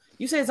tenable.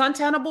 You say it's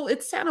untenable.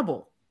 It's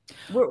tenable.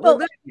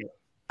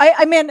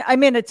 I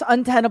mean, it's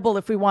untenable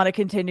if we want to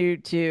continue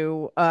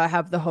to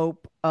have the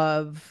hope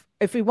of.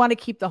 If we want to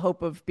keep the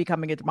hope of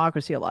becoming a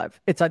democracy alive,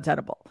 it's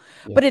untenable,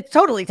 but it's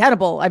totally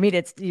tenable. I mean,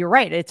 you're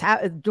right. It's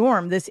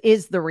Norm. This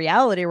is the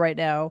reality right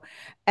now.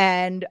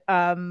 And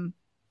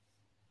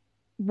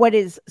what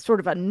is sort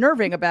of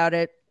unnerving about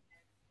it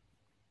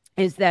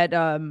is that,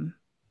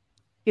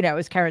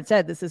 as Karen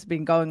said, this has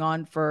been going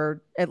on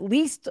for at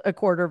least a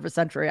quarter of a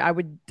century. I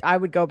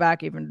would go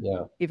back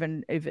even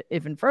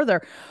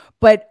further,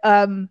 but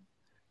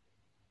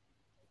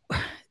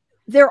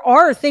there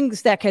are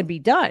things that can be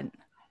done.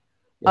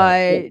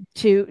 To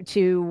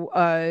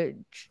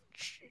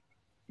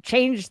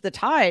change the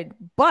tide,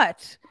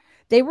 but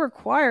they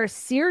require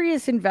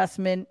serious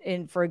investment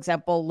in, for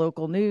example,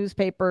 local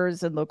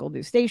newspapers and local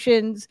news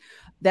stations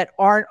that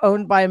aren't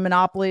owned by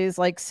monopolies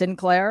like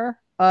Sinclair,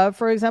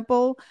 for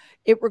example.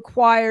 It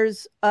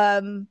requires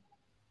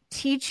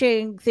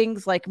teaching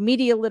things like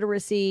media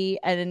literacy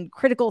and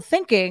critical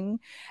thinking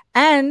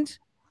and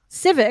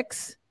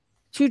civics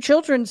to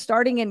children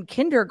starting in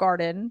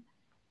kindergarten,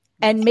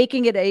 and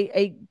making it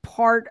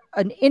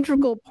an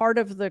integral part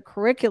of the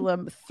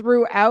curriculum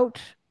throughout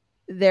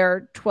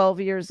their 12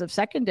 years of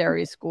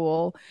secondary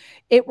school.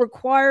 It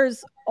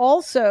requires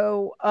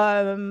also,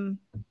 I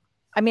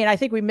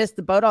think we missed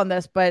the boat on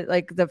this, but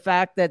like the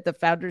fact that the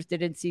founders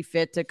didn't see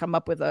fit to come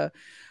up with a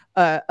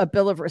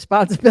bill of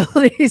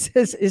responsibilities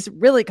is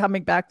really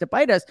coming back to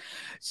bite us.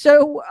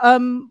 So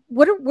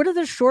what are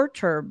the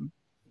short-term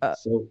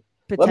potential?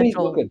 Let me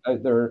look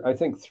at, there are, I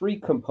think, three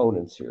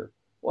components here.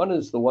 One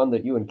is the one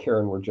that you and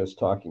Karen were just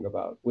talking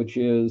about, which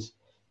is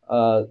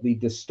the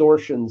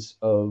distortions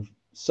of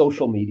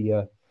social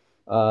media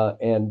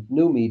and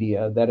new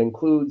media that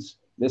includes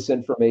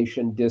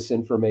misinformation,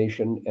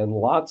 disinformation, and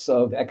lots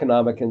of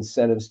economic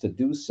incentives to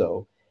do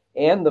so.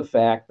 And the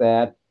fact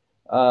that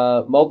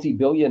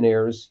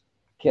multi-billionaires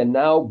can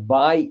now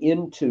buy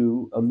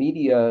into a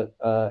media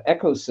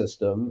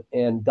ecosystem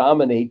and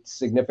dominate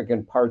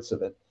significant parts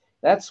of it.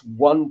 That's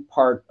one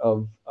part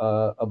of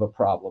a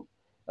problem.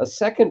 A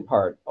second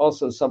part,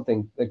 also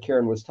something that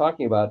Karen was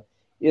talking about,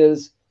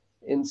 is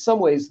in some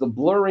ways the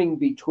blurring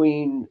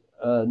between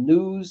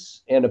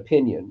news and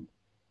opinion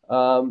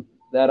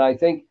that I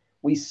think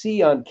we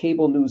see on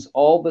cable news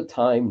all the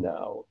time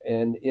now.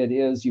 And it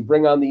is, you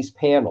bring on these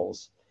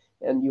panels,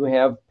 and you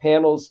have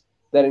panels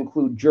that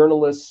include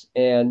journalists,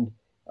 and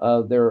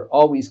they're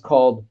always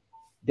called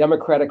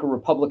Democratic or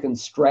Republican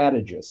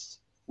strategists,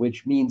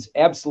 which means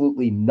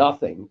absolutely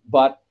nothing.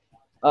 But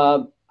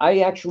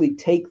I actually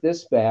take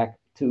this back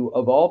to,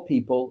 of all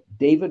people,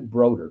 David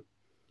Broder.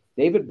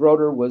 David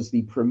Broder was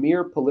the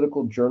premier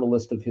political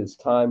journalist of his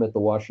time at the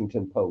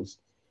Washington Post.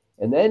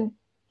 And then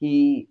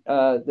the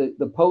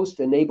Post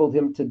enabled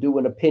him to do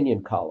an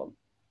opinion column.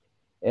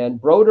 And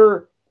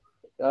Broder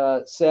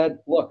said,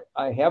 look,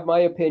 I have my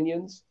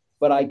opinions,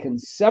 but I can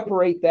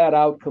separate that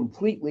out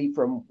completely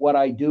from what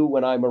I do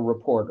when I'm a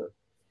reporter.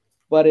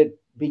 But it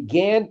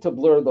began to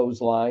blur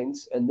those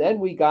lines. And then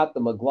we got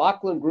the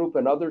McLaughlin Group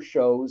and other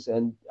shows.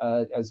 And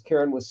as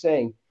Karen was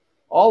saying,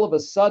 all of a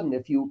sudden,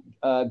 if you're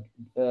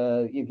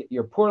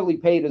poorly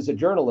paid as a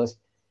journalist,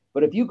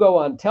 but if you go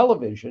on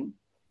television,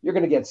 you're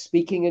going to get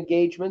speaking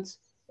engagements.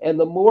 And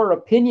the more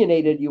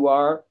opinionated you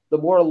are, the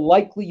more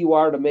likely you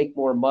are to make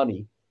more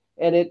money.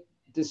 And it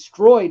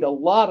destroyed a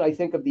lot, I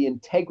think, of the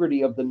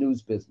integrity of the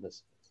news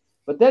business.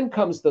 But then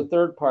comes the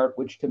third part,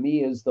 which to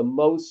me is the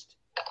most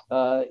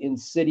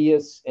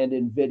insidious and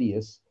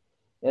invidious,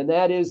 and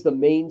that is the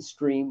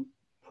mainstream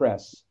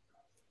press.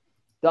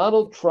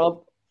 Donald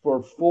Trump,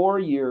 for 4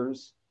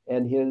 years,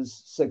 and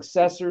his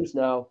successors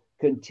now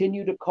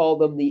continue to call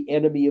them the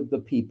enemy of the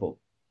people,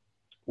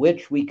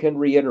 which we can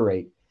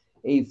reiterate,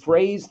 a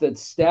phrase that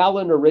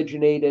Stalin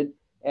originated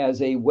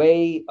as a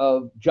way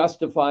of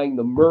justifying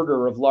the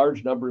murder of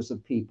large numbers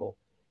of people.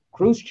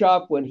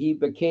 Khrushchev, when he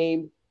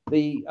became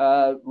the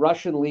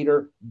Russian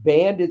leader,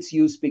 banned its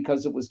use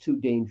because it was too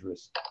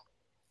dangerous.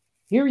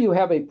 Here you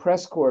have a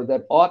press corps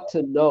that ought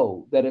to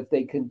know that if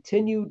they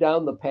continue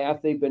down the path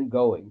they've been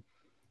going,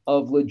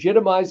 of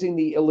legitimizing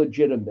the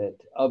illegitimate,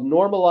 of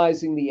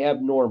normalizing the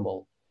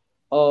abnormal,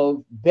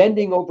 of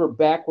bending over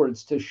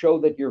backwards to show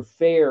that you're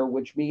fair,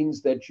 which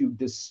means that you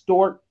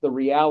distort the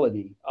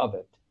reality of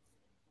it,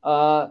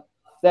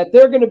 that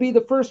they're going to be the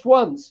first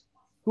ones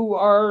who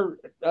are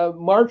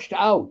marched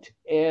out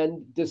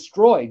and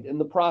destroyed in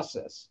the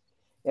process.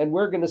 And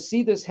we're going to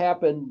see this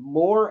happen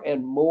more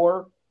and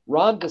more.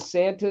 Ron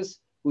DeSantis,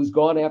 who's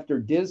gone after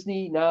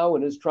Disney now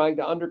and is trying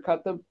to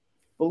undercut them,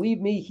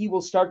 believe me, he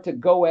will start to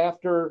go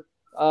after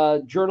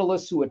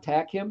journalists who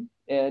attack him,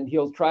 and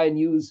he'll try and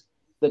use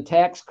the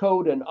tax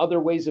code and other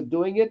ways of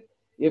doing it.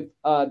 If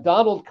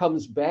Donald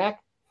comes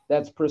back,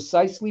 that's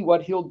precisely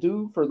what he'll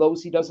do for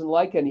those he doesn't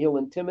like, and he'll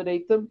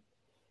intimidate them.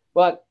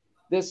 But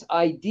this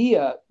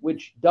idea,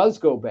 which does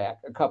go back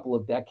a couple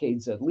of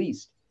decades at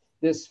least,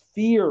 this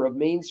fear of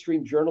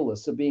mainstream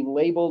journalists of being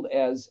labeled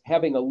as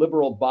having a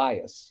liberal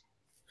bias.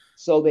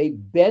 So they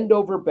bend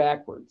over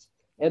backwards.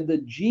 And the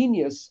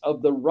genius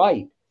of the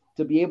right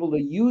to be able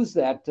to use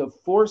that to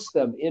force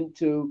them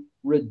into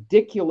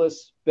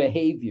ridiculous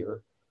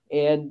behavior,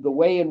 and the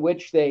way in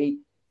which they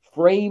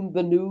frame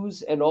the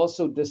news and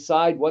also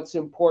decide what's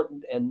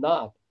important and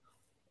not.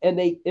 And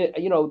they,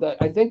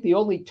 I think the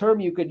only term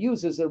you could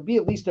use is there'll be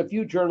at least a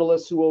few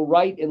journalists who will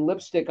write in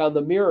lipstick on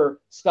the mirror,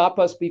 "Stop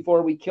us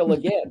before we kill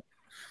again."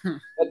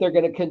 But they're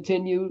going to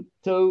continue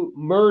to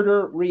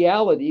murder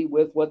reality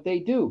with what they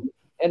do.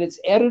 And it's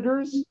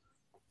editors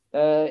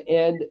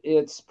and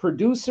it's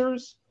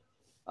producers.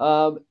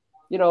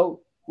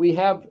 We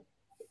have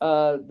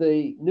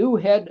the new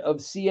head of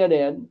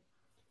CNN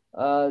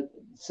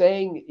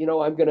saying,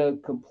 I'm going to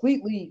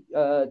completely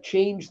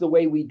change the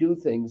way we do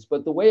things.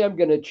 But the way I'm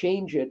going to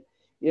change it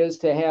is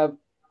to have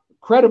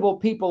credible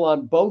people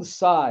on both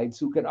sides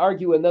who can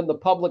argue, and then the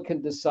public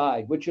can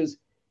decide, which is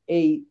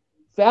a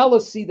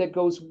fallacy that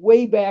goes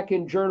way back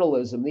in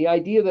journalism. The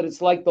idea that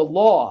it's like the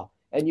law,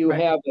 and you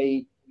have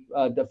a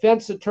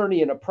defense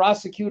attorney and a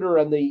prosecutor,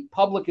 and the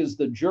public is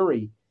the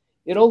jury.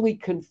 It only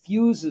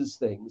confuses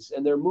things,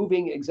 and they're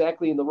moving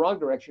exactly in the wrong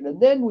direction.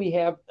 And then we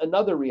have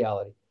another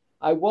reality.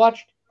 I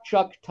watched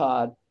Chuck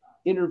Todd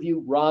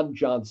interview Ron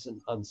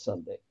Johnson on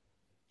Sunday.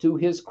 To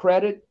his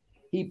credit,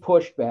 he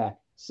pushed back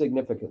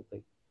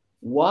significantly.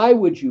 Why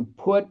would you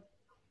put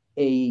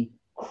a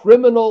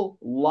criminal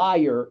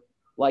liar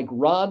like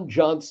Ron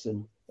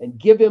Johnson and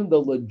give him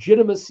the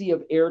legitimacy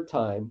of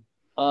airtime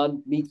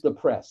on Meet the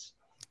Press?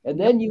 And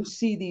then you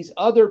see these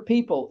other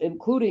people,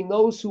 including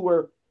those who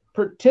were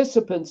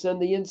participants in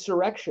the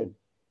insurrection.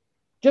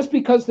 Just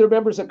because they're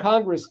members of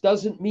Congress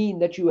doesn't mean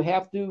that you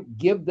have to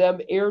give them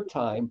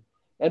airtime.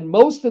 And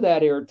most of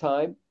that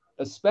airtime,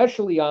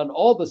 especially on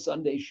all the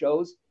Sunday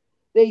shows,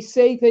 they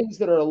say things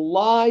that are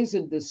lies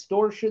and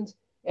distortions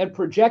and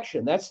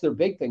projection. That's their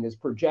big thing, is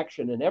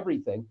projection and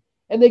everything.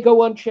 And they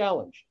go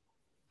unchallenged.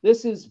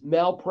 This is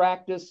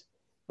malpractice,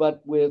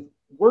 but with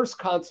worse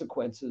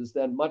consequences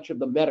than much of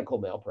the medical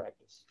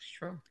malpractice.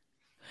 Sure.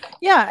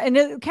 Yeah.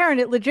 And Karen,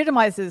 it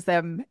legitimizes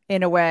them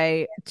in a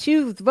way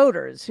to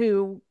voters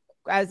who,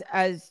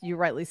 as you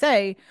rightly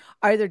say,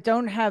 either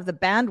don't have the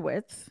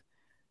bandwidth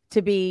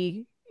to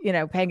be,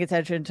 paying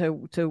attention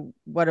to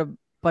what a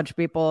bunch of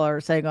people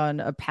are saying on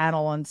a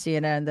panel on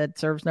CNN that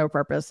serves no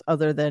purpose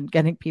other than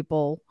getting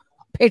people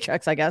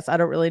paychecks, I guess. I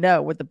don't really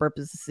know what the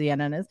purpose of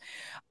CNN is.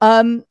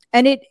 And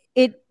it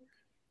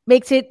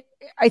makes it,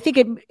 I think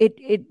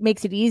it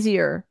makes it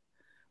easier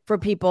for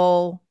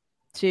people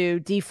to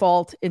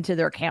default into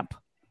their camp,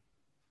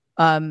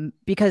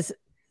 because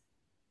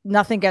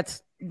nothing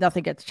gets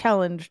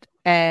challenged,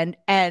 and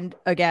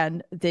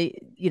again, the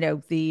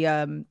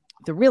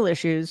real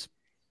issues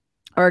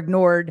are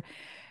ignored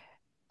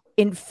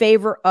in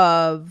favor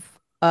of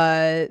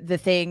the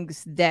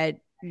things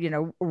that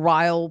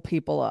rile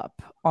people up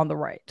on the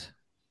right.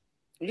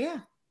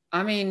 Yeah,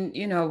 I mean,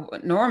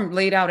 Norm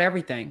laid out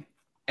everything.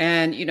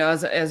 And,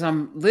 as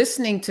I'm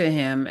listening to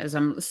him, as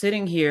I'm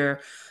sitting here,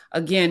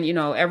 again,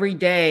 every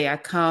day I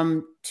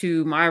come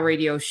to my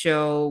radio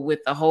show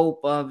with the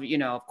hope of,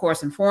 of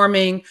course,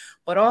 informing,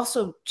 but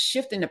also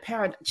shifting the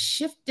paradigm,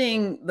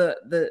 shifting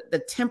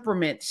the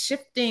temperament,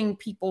 shifting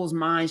people's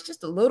minds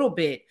just a little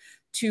bit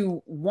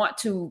to want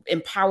to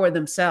empower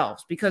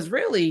themselves. Because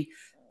really,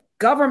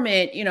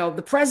 government,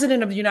 the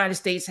president of the United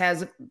States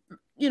has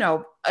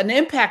an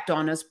impact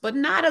on us, but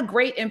not a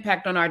great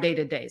impact on our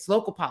day-to-days,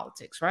 local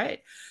politics, right?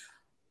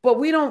 But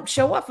we don't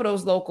show up for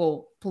those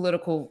local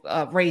political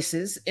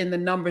races in the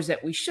numbers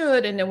that we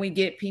should. And then we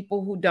get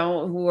people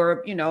who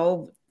are,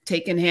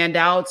 taking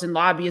handouts, and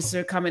lobbyists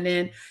are coming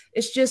in.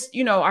 It's just,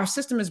 our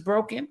system is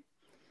broken.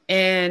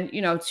 And,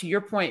 to your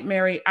point,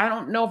 Mary, I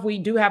don't know if we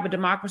do have a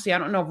democracy. I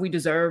don't know if we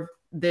deserve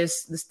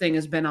this. This thing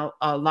has been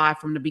a lie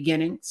from the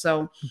beginning.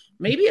 So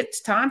maybe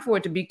it's time for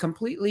it to be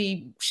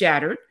completely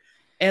shattered.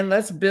 And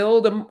let's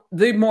build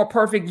the more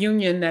perfect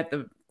union that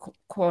the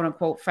quote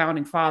unquote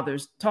founding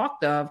fathers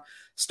talked of,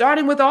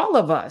 starting with all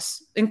of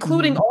us,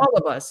 including all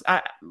of us.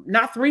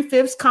 Not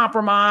 3/5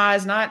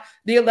 compromise, not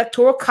the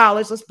Electoral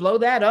College. Let's blow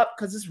that up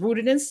because it's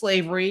rooted in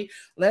slavery.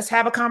 Let's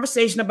have a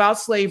conversation about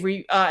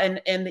slavery and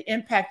the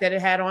impact that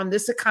it had on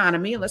this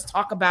economy. Let's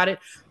talk about it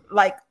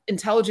like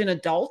intelligent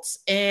adults,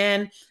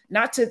 and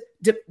not to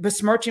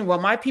besmirching, well,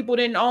 my people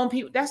didn't own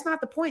people. That's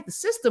not the point. The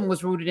system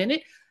was rooted in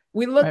it.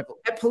 We look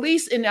at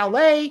police in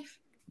LA,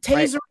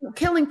 taser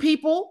killing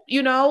people,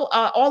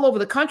 all over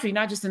the country,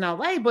 not just in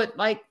LA, but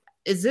like,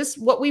 is this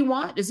what we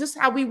want? Is this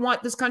how we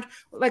want this country?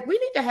 Like, we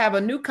need to have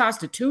a new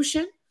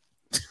constitution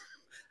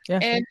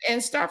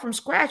and start from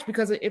scratch,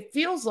 because it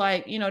feels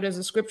like, there's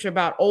a scripture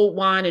about old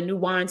wine and new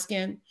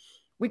wineskin.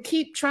 We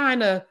keep trying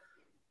to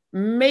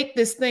make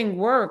this thing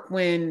work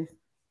when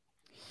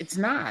it's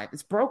not.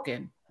 It's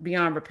broken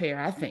beyond repair,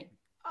 I think.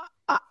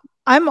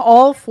 I'm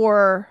all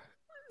for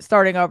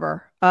starting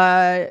over.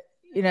 And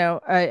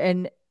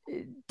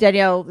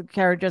Danielle,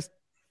 Karen just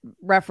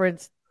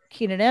referenced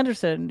Keenan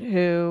Anderson,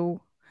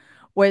 who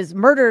was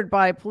murdered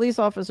by police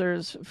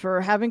officers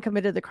for having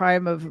committed the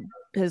crime of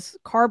his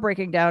car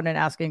breaking down and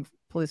asking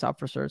police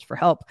officers for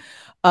help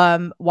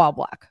while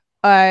Black.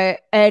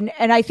 And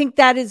I think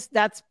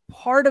that's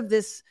part of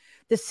the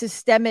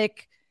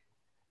systemic,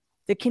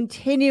 the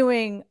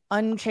continuing,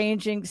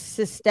 unchanging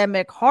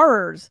systemic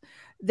horrors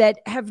that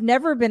have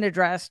never been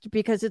addressed,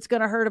 because it's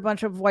going to hurt a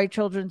bunch of white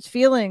children's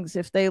feelings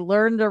if they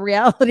learn the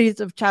realities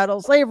of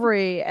chattel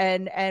slavery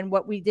and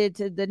what we did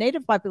to the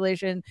Native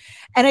population.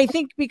 And I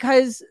think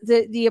because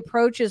the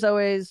approach is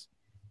always,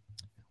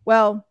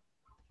 well,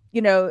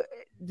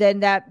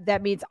 then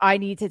that means I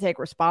need to take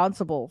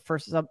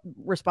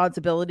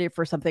responsibility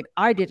for something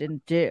I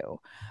didn't do.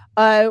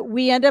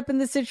 We end up in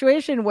the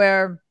situation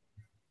where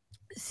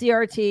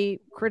CRT,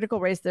 critical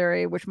race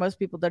theory, which most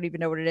people don't even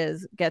know what it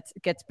is, gets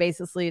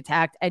baselessly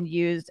attacked and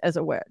used as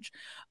a wedge.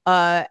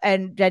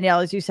 And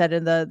Danielle, as you said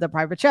in the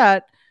private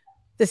chat,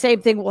 the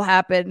same thing will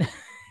happen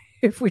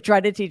if we try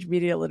to teach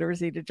media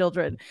literacy to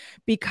children,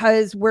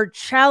 because we're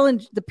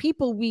challenged. The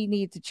people we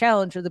need to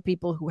challenge are the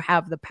people who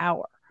have the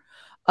power.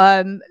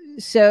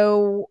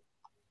 So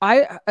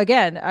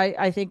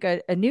I think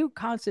a new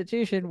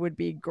constitution would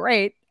be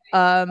great.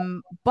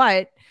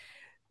 But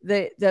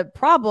the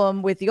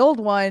problem with the old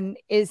one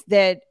is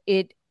that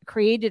it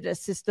created a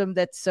system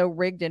that's so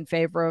rigged in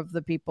favor of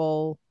the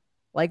people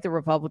like the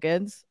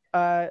Republicans,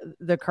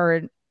 the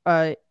current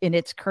in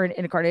its current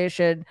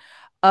incarnation,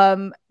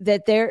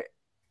 that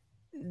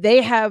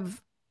they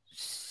have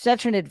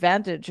such an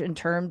advantage in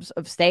terms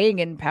of staying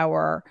in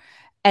power.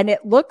 And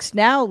it looks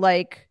now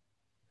like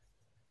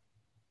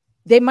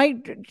they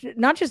might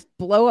not just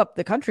blow up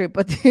the country,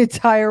 but the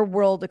entire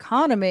world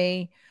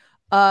economy,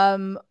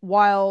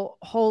 while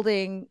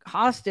holding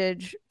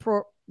hostage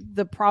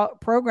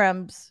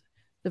programs,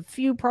 the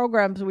few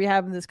programs we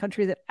have in this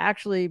country that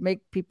actually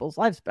make people's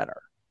lives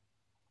better.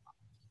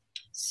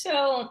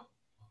 So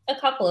a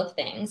couple of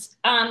things.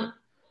 I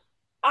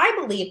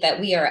believe that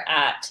we are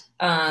at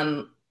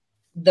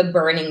the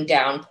burning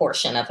down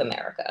portion of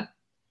America.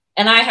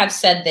 And I have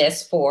said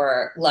this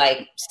for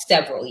like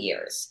several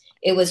years.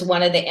 It was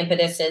one of the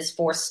impetuses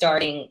for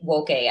starting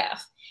Woke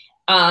AF,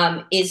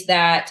 is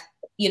that,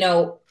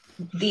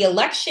 the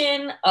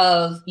election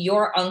of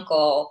your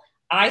uncle,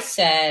 I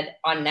said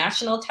on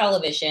national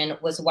television,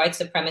 was white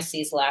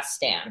supremacy's last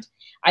stand.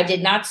 I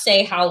did not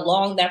say how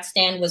long that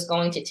stand was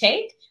going to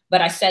take,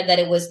 but I said that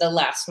it was the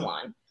last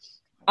one.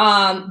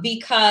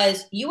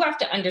 Because you have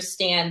to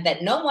understand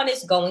that no one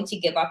is going to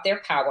give up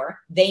their power.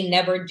 They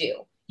never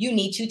do. You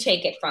need to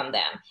take it from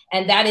them.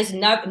 And that is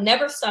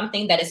never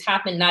something that has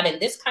happened, not in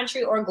this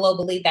country or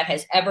globally, that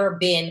has ever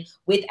been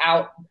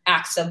without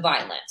acts of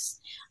violence.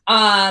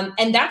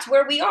 And that's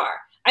where we are.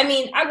 I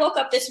mean, I woke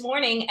up this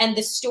morning and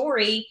the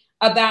story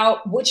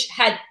about, which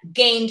had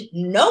gained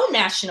no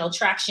national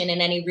traction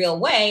in any real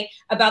way,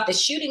 about the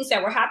shootings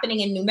that were happening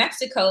in New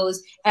Mexico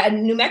at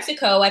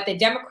the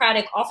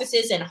Democratic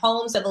offices and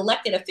homes of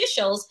elected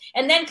officials.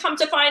 And then come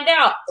to find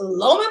out,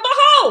 lo and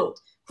behold,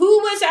 who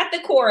was at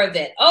the core of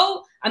it?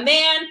 Oh, a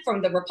man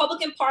from the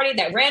Republican Party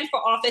that ran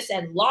for office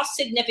and lost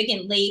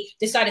significantly,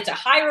 decided to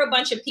hire a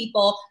bunch of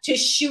people to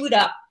shoot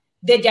up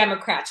the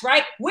Democrats,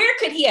 right? Where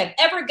could he have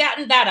ever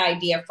gotten that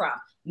idea from?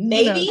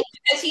 Maybe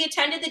because he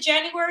attended the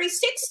January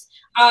 6th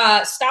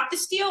Stop the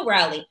Steal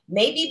rally.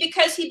 Maybe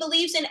because he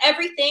believes in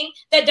everything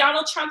that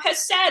Donald Trump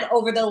has said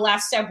over the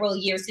last several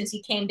years since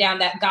he came down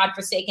that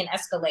godforsaken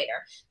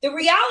escalator. The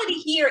reality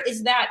here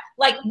is that,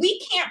 we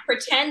can't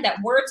pretend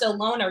that words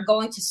alone are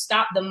going to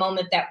stop the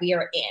moment that we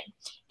are in.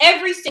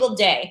 Every single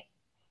day,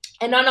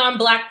 an unarmed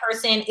Black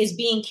person is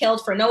being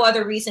killed for no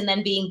other reason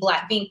than being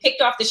Black, being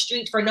picked off the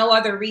street for no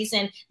other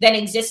reason than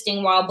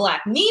existing while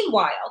Black.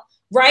 Meanwhile,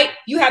 right,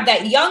 you have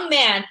that young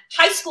man,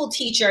 high school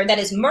teacher, that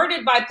is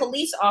murdered by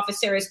police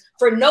officers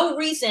for no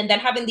reason than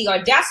having the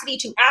audacity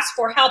to ask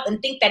for help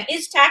and think that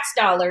his tax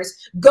dollars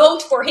go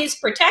for his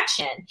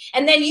protection.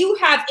 And then you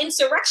have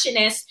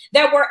insurrectionists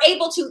that were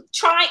able to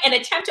try and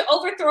attempt to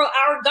overthrow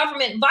our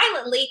government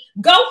violently,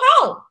 go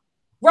home,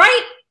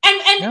 right?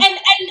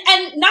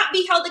 And not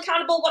be held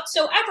accountable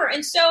whatsoever.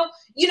 And so,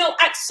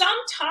 at some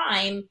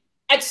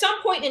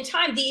point in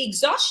time, the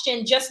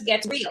exhaustion just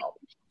gets real.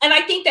 And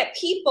I think that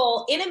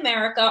people in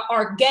America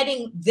are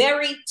getting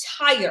very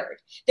tired.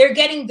 They're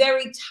getting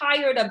very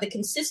tired of the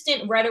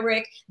consistent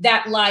rhetoric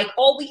that,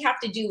 all we have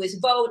to do is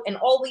vote, and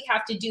all we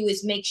have to do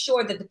is make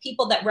sure that the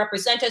people that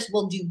represent us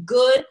will do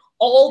good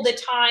all the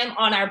time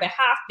on our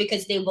behalf,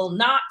 because they will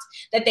not,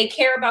 that they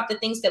care about the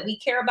things that we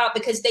care about,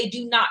 because they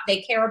do not.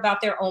 They care about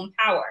their own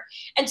power.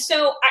 And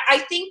so I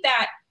think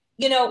that,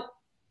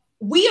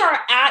 we are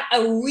at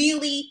a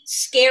really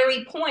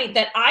scary point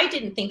that I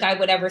didn't think I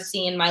would ever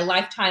see in my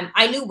lifetime.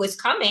 I knew was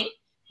coming,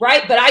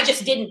 right? But I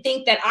just didn't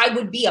think that I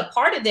would be a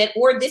part of it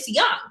or this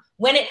young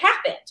when it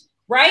happened,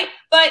 right?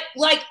 But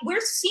we're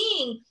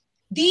seeing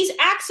these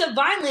acts of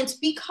violence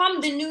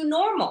become the new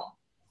normal,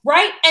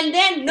 right? And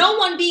then no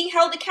one being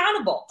held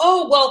accountable.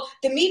 Oh, well,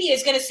 the media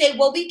is going to say,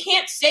 well, we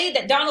can't say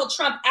that Donald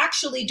Trump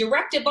actually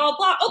directed blah,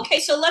 blah. Okay,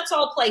 so let's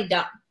all play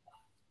dumb,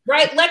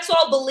 right? Let's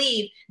all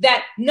believe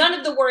that none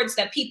of the words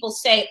that people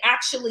say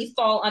actually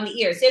fall on the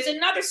ears. There's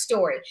another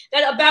story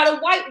that about a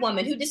white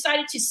woman who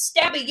decided to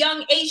stab a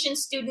young Asian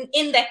student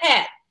in the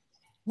head,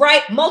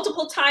 right?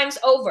 Multiple times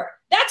over.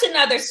 That's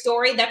another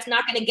story that's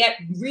not going to get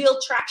real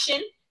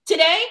traction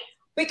today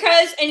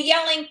because, and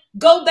yelling,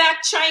 go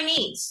back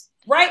Chinese,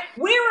 right?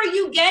 Where are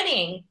you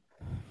getting,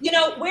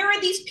 where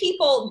are these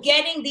people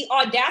getting the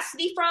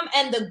audacity from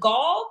and the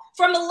gall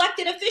from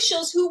elected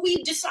officials who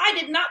we've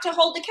decided not to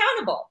hold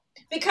accountable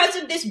because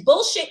of this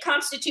bullshit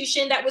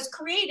constitution that was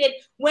created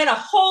when a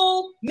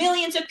whole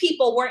millions of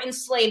people were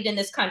enslaved in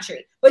this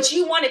country? But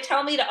you want to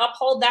tell me to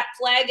uphold that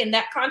flag and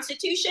that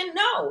constitution?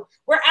 No,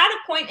 we're at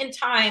a point in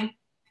time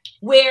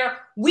where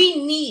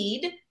we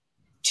need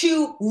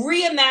to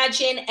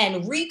reimagine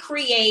and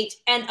recreate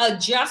and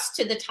adjust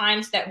to the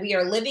times that we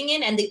are living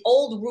in, and the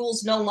old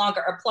rules no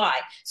longer apply.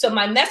 So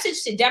my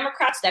message to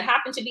Democrats that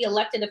happen to be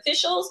elected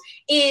officials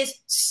is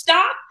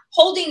stop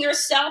holding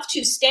yourself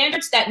to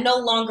standards that no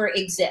longer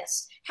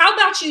exist. How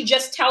about you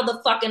just tell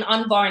the fucking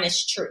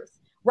unvarnished truth,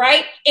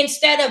 right?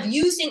 Instead of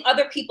using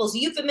other people's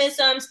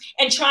euphemisms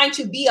and trying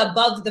to be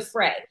above the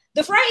fray.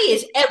 The fray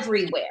is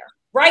everywhere,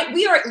 right?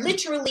 We are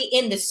literally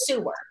in the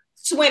sewer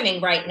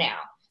swimming right now.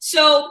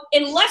 So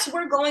unless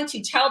we're going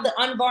to tell the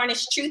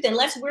unvarnished truth,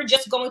 unless we're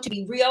just going to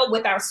be real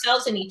with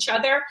ourselves and each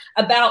other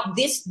about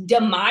this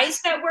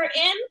demise that we're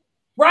in,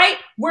 right?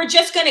 We're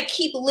just going to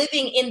keep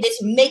living in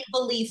this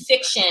make-believe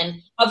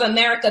fiction of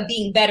America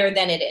being better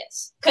than it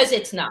is, because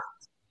it's not.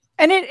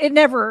 And it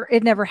never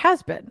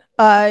has been.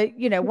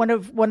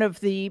 One of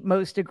the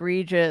most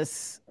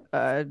egregious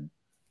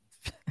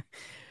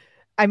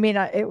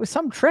it was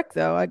some trick,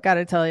 though. I got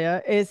to tell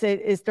you,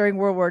 is during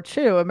World War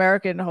II,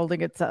 America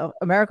holding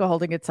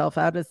itself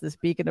out as this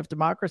beacon of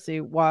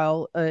democracy,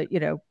 while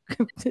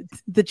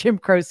the Jim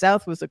Crow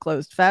South was a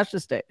closed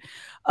fascist state.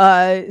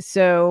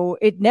 So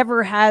it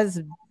never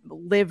has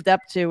lived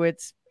up to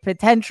its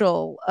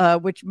potential,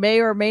 which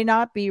may or may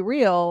not be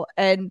real.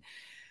 And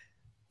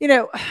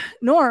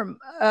Norm,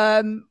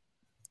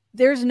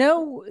 there is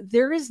no.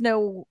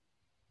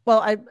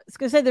 Well, I was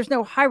going to say there's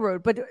no high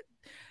road, but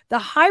the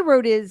high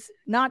road is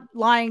not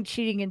lying,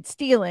 cheating, and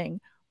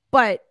stealing,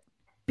 but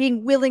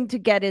being willing to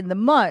get in the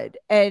mud.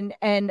 And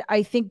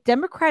I think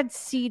Democrats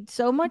cede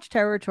so much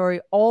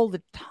territory all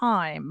the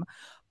time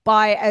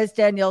by, as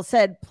Danielle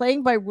said,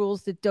 playing by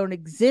rules that don't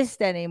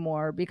exist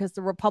anymore because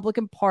the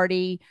Republican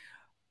Party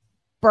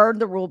burned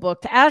the rule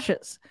book to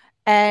ashes.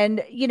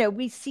 And,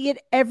 we see it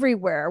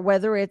everywhere,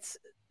 whether it's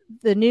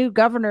the new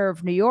governor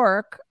of New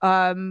York,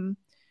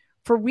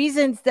 for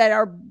reasons that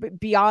are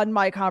beyond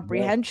my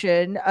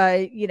comprehension,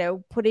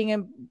 putting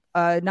him,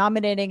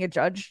 nominating a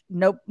judge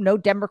no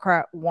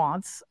Democrat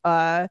wants,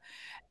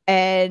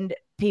 and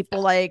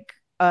people like,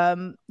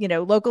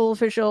 local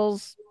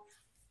officials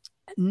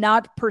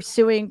not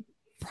pursuing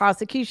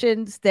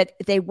prosecutions that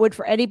they would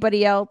for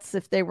anybody else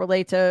if they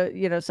relate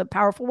to, some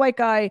powerful white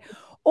guy,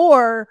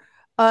 or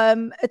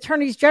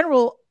attorneys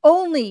general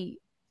only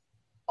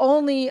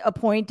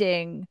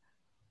appointing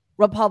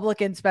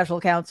Republican special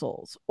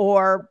counsels,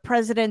 or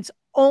Democratic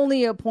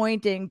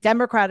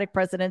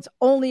presidents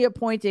only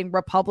appointing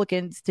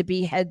Republicans to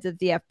be heads of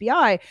the FBI.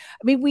 I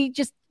mean, we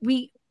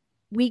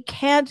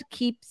can't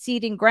keep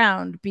ceding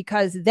ground,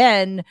 because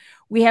then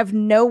we have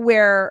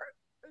no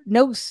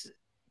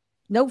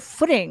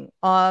footing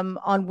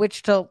on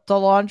which to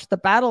launch the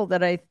battle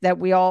that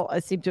we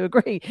all seem to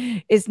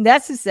agree is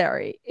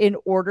necessary in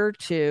order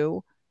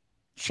to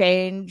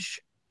change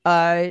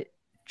the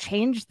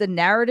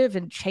narrative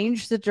and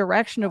change the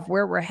direction of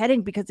where we're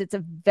heading, because it's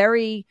a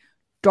very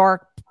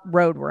dark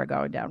road we're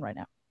going down right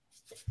now.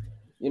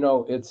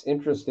 It's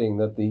interesting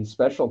that the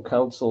special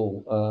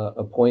counsel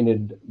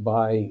appointed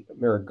by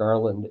Merrick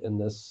Garland in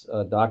this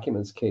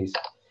documents case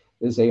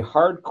is a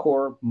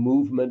hardcore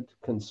movement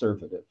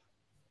conservative,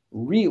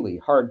 really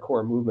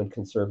hardcore movement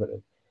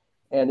conservative.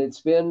 And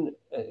it's been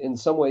in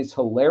some ways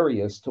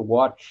hilarious to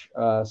watch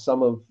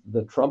some of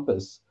the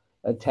Trumpists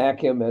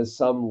attack him as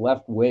some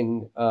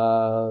left-wing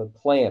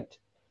plant.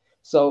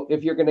 So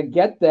if you're going to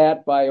get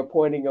that by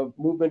appointing a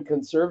movement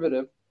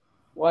conservative,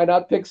 why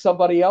not pick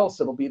somebody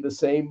else? It'll be the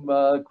same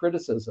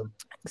criticism.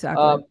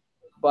 Exactly.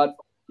 But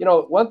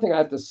one thing I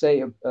have to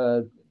say,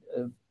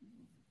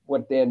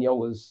 what Danielle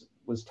was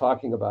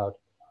talking about,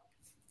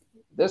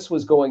 this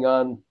was going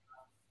on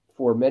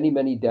for many,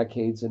 many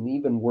decades, in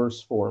even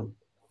worse form.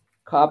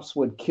 Cops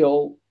would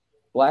kill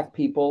Black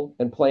people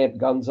and plant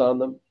guns on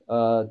them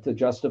to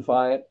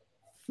justify it.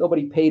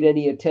 Nobody paid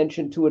any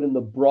attention to it in the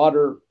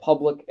broader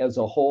public as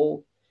a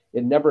whole.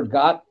 It never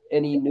got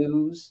any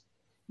news.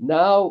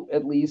 Now,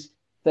 at least,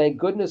 thank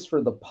goodness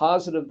for the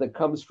positive that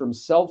comes from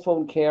cell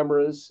phone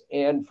cameras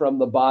and from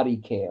the body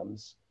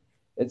cams.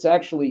 It's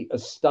actually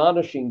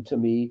astonishing to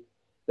me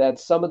that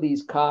some of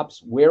these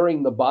cops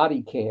wearing the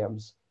body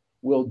cams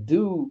will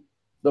do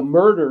the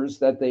murders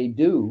that they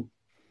do,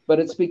 but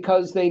it's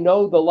because they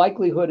know the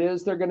likelihood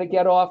is they're going to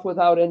get off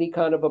without any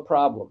kind of a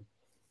problem.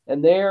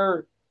 And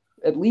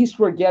at least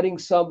we're getting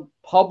some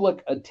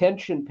public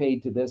attention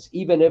paid to this,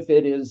 even if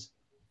it is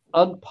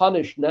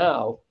unpunished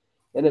now.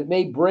 And it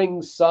may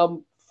bring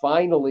some,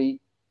 finally,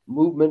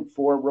 movement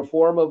for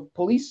reform of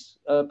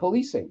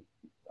policing.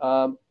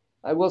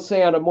 I will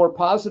say, on a more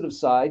positive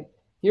side,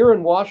 here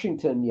in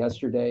Washington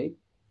yesterday,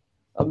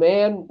 a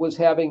man was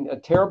having a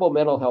terrible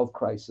mental health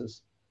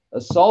crisis,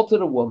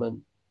 assaulted a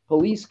woman.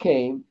 Police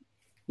came.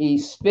 He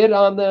spit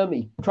on them.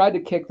 He tried to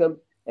kick them,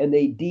 and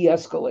they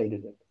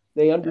de-escalated it.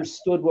 They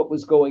understood what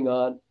was going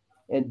on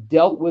and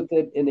dealt with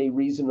it in a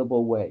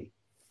reasonable way.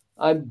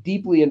 I'm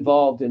deeply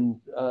involved in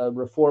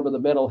reform of the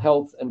mental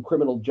health and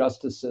criminal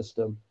justice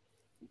system,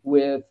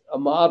 with a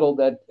model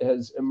that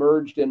has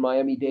emerged in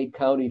Miami-Dade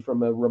County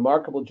from a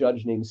remarkable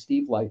judge named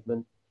Steve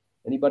Leifman.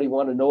 Anybody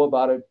want to know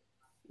about it?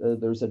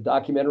 There's a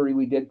documentary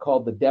we did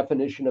called The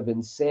Definition of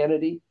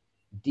Insanity,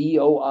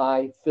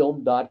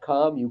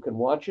 DOIfilm.com. You can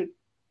watch it,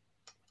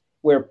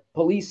 where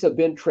police have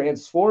been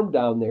transformed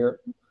down there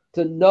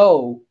to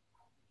know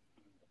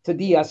to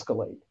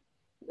de-escalate.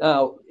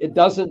 Now, it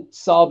doesn't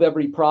solve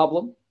every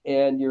problem,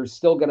 and you're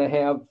still going to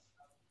have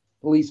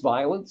police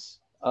violence.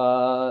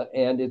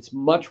 And it's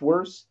much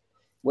worse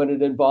when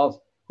it involves,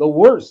 the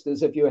worst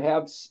is if you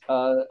have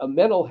a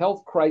mental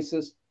health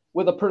crisis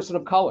with a person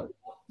of color.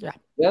 Yeah.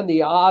 Then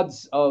the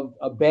odds of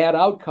a bad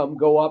outcome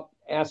go up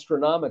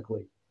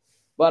astronomically.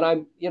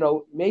 But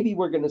maybe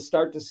we're going to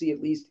start to see,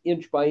 at least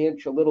inch by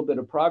inch, a little bit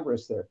of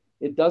progress there.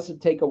 It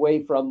doesn't take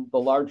away from the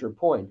larger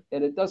point.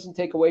 And it doesn't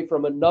take away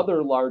from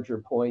another larger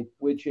point,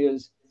 which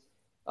is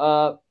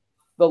the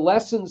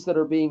lessons that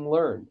are being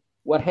learned.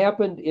 What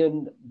happened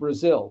in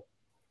Brazil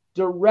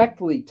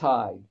directly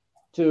tied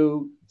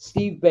to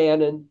Steve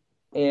Bannon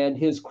and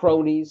his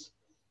cronies.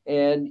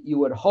 And you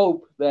would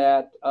hope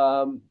that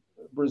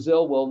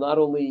Brazil will not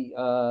only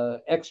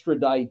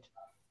extradite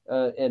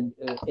and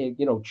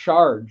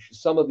charge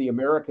some of the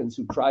Americans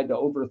who tried to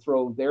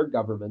overthrow their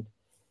government,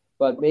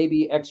 but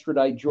maybe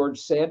extradite George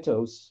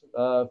Santos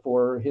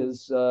for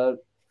his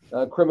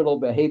criminal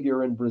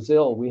behavior in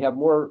Brazil. We have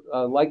more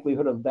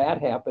likelihood of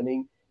that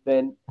happening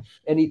than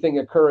anything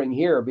occurring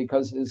here,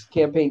 because his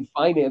campaign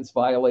finance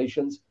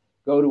violations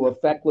go to a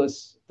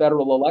feckless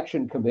Federal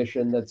Election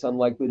Commission that's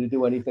unlikely to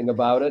do anything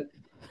about it.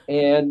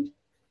 And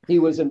he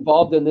was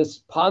involved in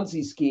this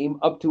Ponzi scheme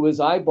up to his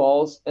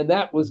eyeballs, and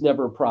that was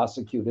never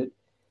prosecuted.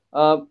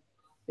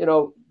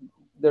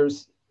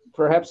 There's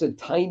perhaps a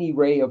tiny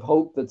ray of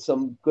hope that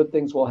some good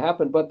things will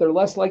happen, but they're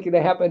less likely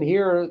to happen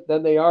here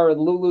than they are in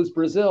Lulu's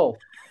Brazil.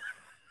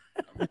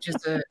 Which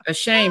is a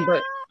shame.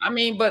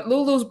 But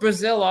Lulu's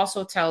Brazil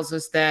also tells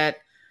us that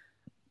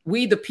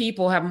we, the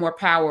people, have more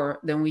power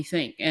than we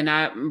think. And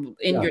I'm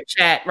in your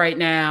chat right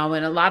now,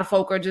 and a lot of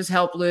folk are just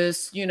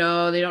helpless. They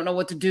don't know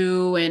what to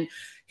do. And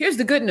here's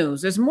the good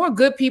news. There's more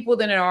good people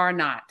than there are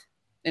not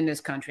in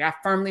this country. I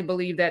firmly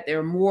believe that there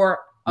are more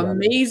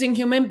amazing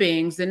human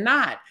beings than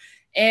not.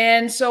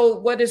 And so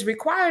what is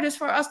required is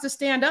for us to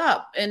stand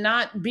up and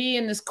not be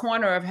in this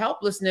corner of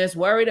helplessness,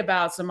 worried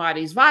about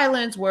somebody's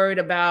violence, worried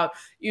about,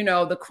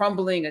 the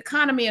crumbling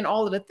economy and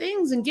all of the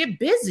things, and get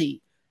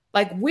busy.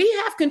 Like, we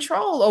have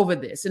control over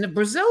this. And if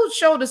Brazil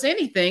showed us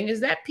anything, is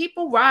that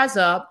people rise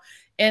up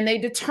and they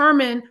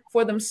determine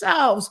for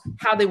themselves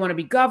how they want to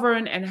be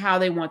governed and how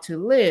they want to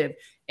live.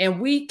 And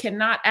we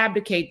cannot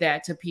abdicate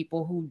that to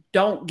people who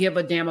don't give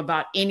a damn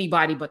about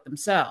anybody but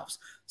themselves.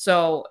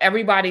 So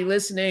everybody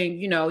listening,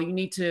 you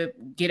need to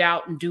get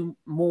out and do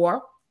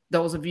more.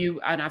 Those of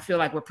you, and I feel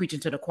like we're preaching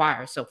to the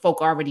choir, so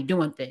folk are already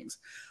doing things.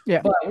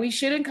 Yeah. But we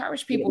should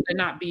encourage people to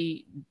not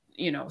be,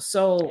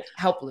 so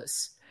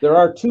helpless. There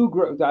are two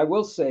groups. I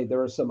will say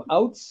there are some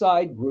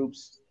outside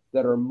groups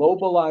that are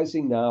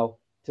mobilizing now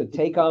to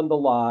take on the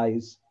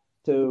lies,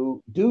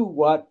 to do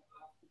what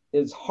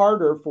is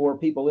harder for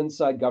people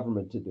inside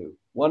government to do.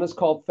 One is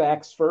called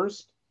Facts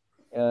First.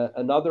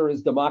 Another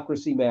is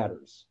Democracy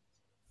Matters.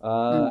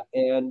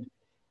 And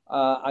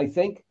I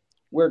think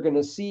we're going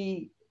to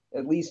see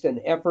at least an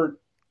effort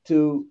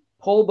to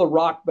pull the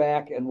rock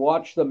back and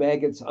watch the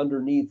maggots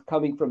underneath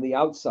coming from the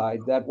outside,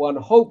 that one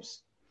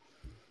hopes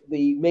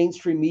the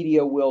mainstream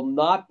media will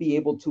not be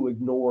able to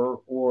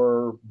ignore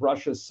or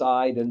brush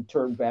aside and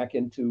turn back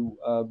into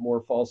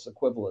more false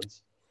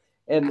equivalents.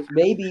 And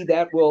maybe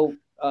that will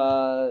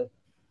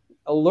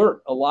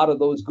alert a lot of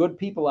those good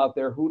people out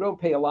there who don't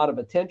pay a lot of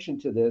attention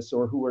to this,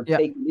 or who are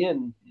taken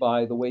in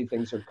by the way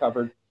things are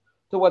covered,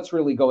 to what's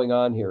really going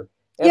on here.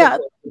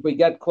 And if we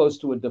get close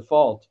to a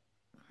default,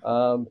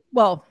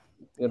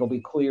 it'll be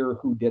clear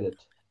who did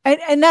it.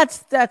 And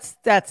that's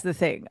the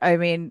thing. I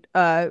mean,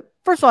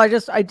 first of all,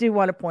 I do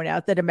want to point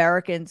out that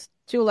Americans,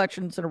 2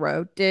 elections in a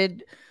row,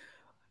 did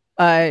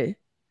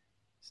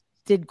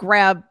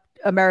grab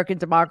American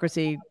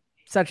democracy,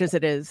 such as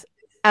it is,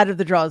 out of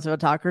the jaws of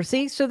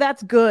autocracy. So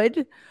that's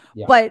good.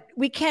 Yeah. But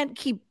we can't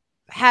keep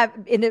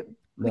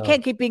we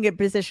can't keep being in a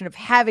position of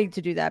having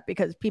to do that,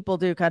 because people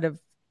do kind of,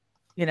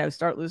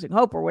 start losing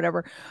hope or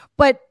whatever.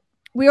 But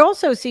we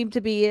also seem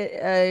to be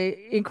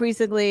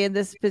increasingly in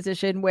this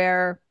position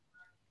where,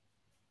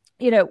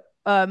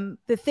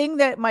 the thing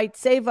that might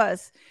save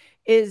us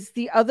is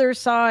the other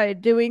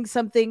side doing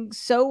something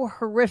so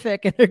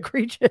horrific and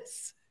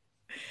egregious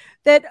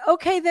that,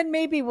 okay, then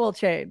maybe we'll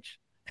change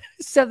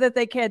so that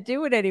they can't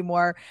do it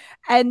anymore.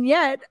 And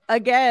yet,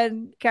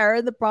 again,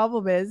 Karen, the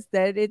problem is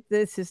that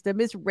the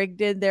system is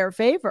rigged in their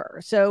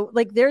favor. So,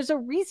 like, there's a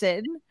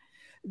reason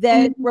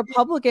that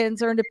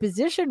Republicans are in a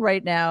position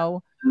right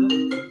now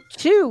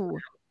to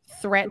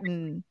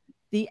threaten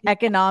the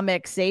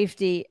economic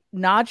safety,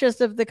 not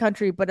just of the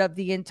country, but of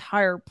the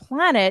entire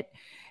planet.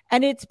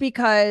 And it's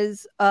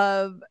because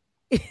of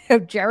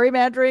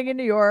gerrymandering in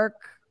New York.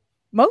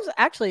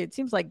 It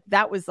seems like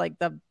that was like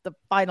the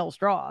final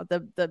straw,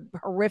 the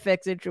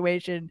horrific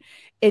situation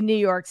in New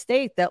York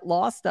State that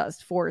lost us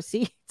 4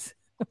 seats,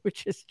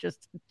 which is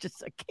just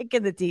a kick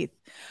in the teeth.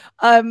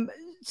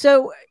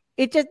 So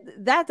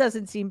that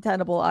doesn't seem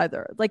tenable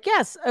either. Like,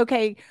 yes,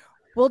 okay,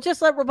 we'll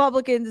just let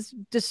Republicans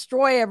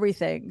destroy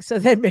everything, so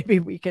then maybe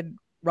we can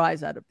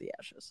rise out of the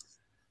ashes.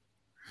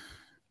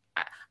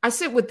 I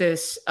sit with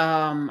this.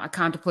 I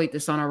contemplate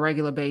this on a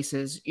regular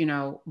basis.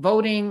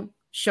 Voting,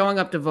 showing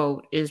up to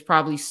vote is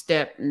probably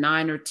step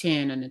 9 or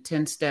 10 in a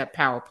 10-step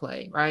power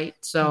play, right?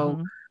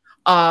 So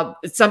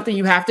it's something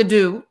you have to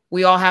do.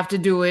 We all have to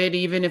do it,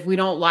 even if we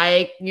don't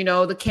like,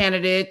 the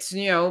candidates.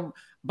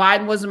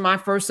 Biden wasn't my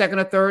first, second,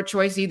 or third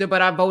choice either,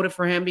 but I voted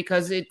for him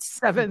because it's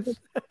 7th.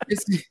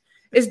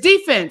 It's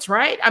defense,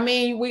 right? I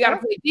mean, we got to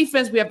play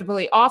defense. We have to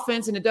play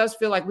offense. And it does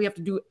feel like we have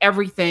to do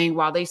everything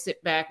while they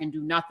sit back and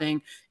do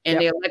nothing. And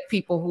they elect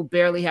people who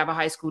barely have a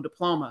high school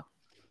diploma.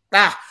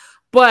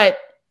 But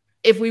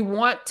if we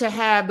want to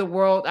have the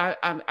world,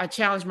 I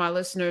challenge my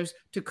listeners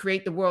to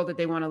create the world that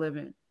they want to live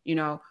in.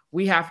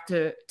 We have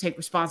to take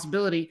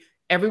responsibility.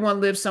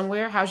 Everyone lives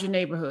somewhere. How's your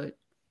neighborhood?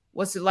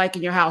 What's it like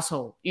in your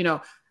household?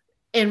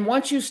 And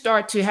once you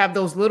start to have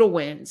those little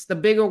wins, the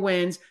bigger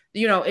wins,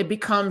 it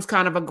becomes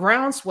kind of a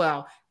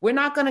groundswell. We're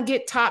not going to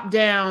get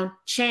top-down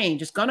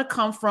change. It's going to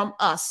come from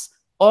us,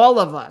 all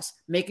of us,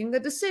 making the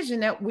decision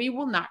that we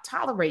will not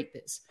tolerate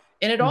this.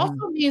 And it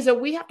also means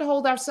that we have to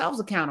hold ourselves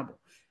accountable.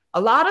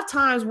 A lot of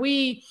times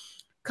we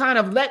kind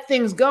of let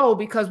things go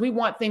because we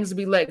want things to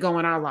be let go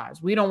in our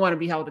lives. We don't want to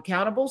be held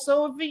accountable.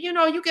 So if,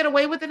 you get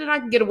away with it and I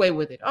can get away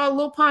with it. Oh, a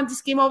little Ponzi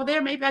scheme over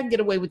there, maybe I can get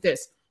away with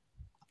this.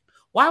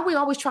 Why are we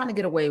always trying to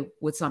get away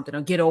with something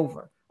or get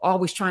over?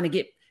 Always trying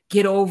to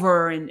get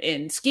over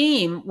and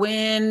scheme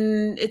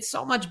when it's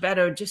so much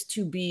better just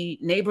to be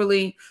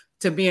neighborly,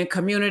 to be in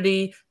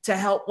community, to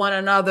help one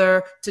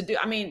another,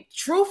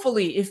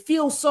 truthfully, it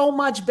feels so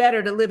much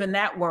better to live in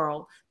that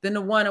world than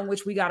the one in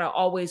which we got to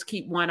always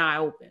keep one eye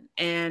open.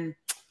 And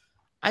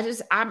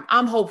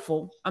I'm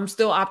hopeful. I'm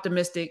still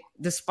optimistic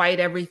despite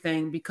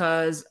everything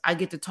because I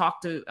get to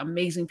talk to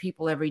amazing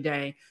people every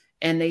day.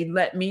 And they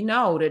let me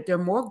know that there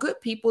are more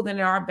good people than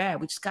there are bad.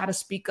 We just got to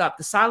speak up.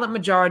 The silent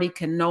majority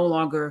can no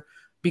longer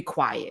be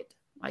quiet.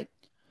 Like,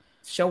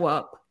 show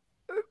up.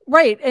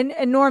 Right. And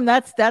Norm,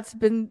 that's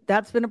been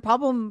a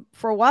problem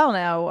for a while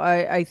now.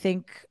 I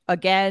think,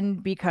 again,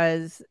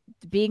 because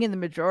being in the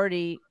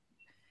majority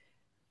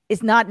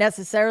is not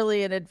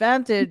necessarily an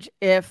advantage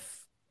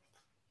if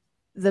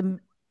the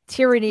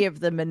tyranny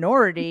of the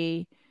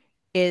minority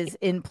is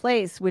in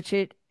place, which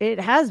it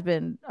has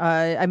been.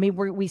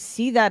 We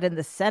see that in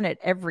the Senate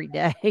every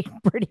day,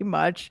 pretty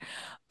much.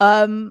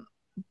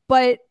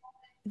 But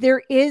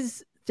there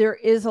is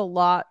a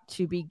lot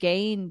to be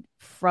gained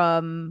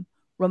from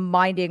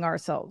reminding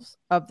ourselves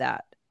of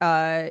that.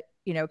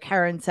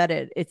 Karen said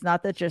it. It's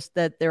not that just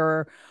that there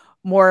are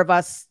more of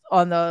us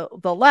on the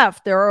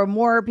left. There are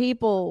more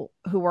people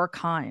who are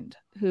kind,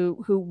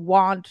 who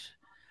want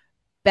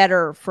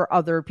better for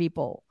other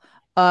people.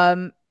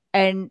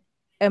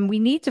 And we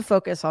need to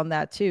focus on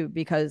that too,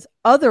 because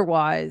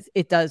otherwise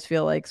it does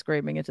feel like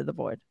screaming into the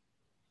void.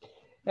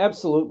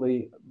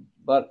 Absolutely.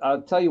 But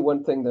I'll tell you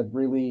one thing that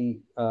really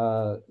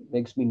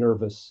makes me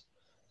nervous.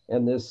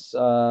 And this,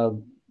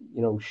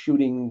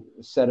 shooting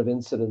set of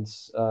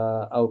incidents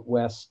out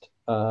west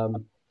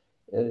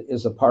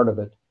is a part of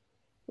it.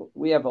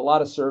 We have a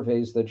lot of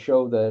surveys that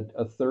show that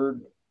a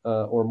third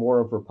or more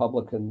of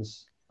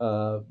Republicans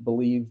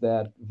believe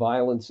that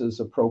violence is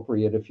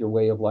appropriate if your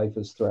way of life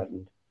is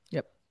threatened.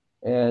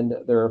 And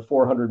there are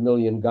 400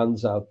 million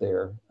guns out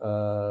there,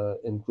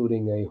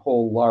 including a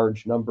whole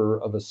large number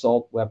of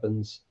assault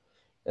weapons,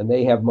 and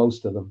they have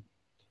most of them.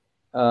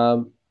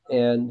 The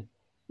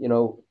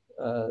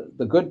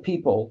good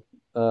people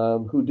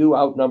who do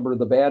outnumber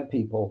the bad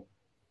people,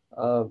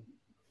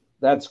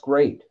 that's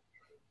great.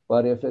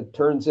 But if it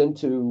turns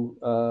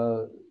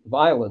into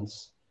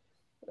violence,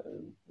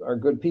 our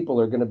good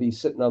people are going to be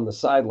sitting on the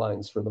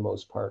sidelines for the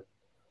most part.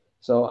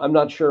 So I'm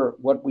not sure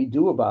what we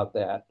do about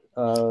that.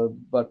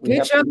 But we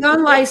get your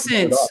gun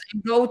license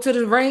and go to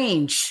the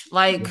range.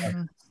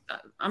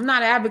 I'm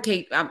not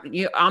advocating.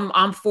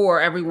 I'm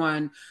for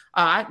everyone.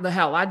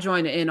 I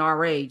joined the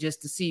NRA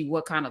just to see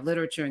what kind of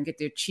literature and get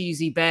their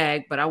cheesy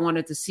bag, but I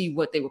wanted to see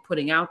what they were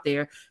putting out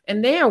there,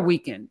 and they are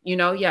weakened.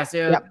 Yes,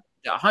 there are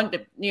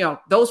 100,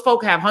 those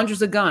folk have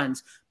hundreds of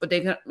guns, but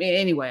they can,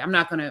 anyway, I'm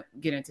not going to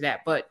get into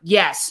that. But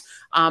yes,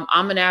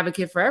 I'm an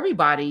advocate for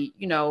everybody.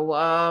 I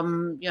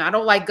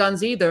don't like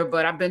guns either,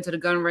 but I've been to the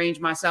gun range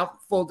myself,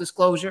 full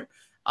disclosure.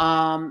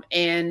 And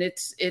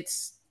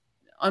it's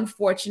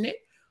unfortunate,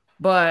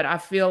 but I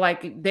feel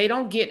like they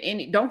don't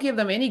give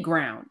them any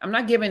ground. I'm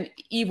not giving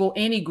evil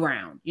any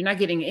ground. You're not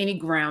getting any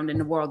ground in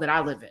the world that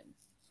I live in.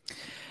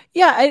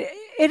 Yeah,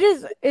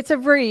 it's a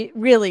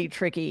really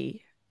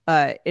tricky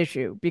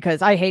issue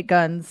because I hate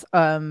guns.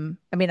 I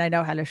mean, I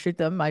know how to shoot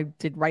them. I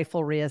did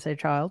riflery as a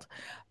child.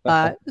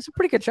 It's a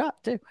pretty good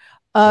shot too.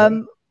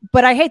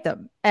 But I hate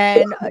them.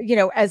 And,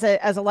 as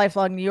a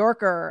lifelong New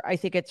Yorker, I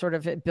think it's sort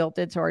of built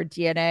into our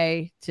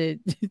DNA to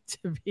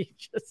be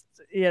just,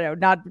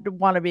 not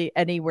want to be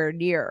anywhere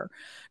near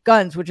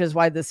guns, which is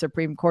why the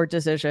Supreme Court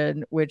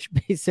decision, which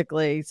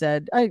basically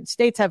said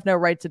states have no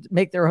right to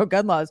make their own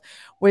gun laws,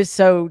 was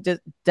so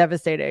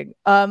devastating.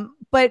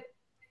 But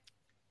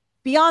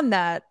beyond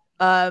that,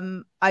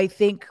 I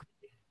think,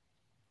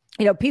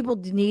 people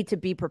need to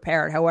be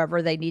prepared,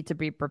 however they need to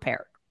be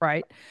prepared,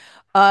 right?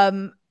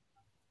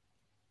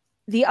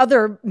 The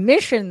other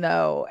mission,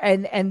 though,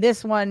 and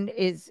this one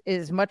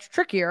is much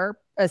trickier,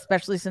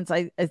 especially since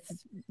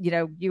you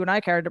and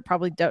I, Karen,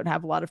 probably don't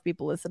have a lot of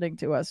people listening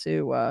to us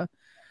who,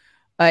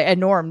 and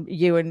Norm,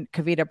 you and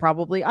Kavita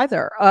probably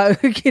either,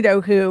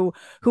 who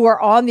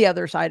are on the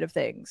other side of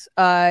things,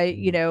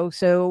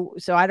 so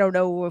I don't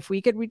know if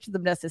we could reach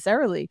them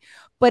necessarily,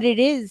 but it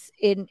is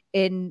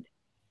in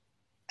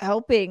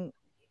helping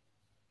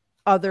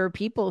other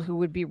people who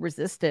would be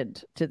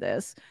resistant to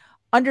this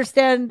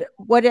understand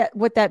what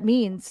that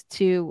means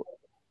to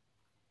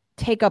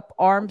take up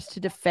arms to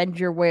defend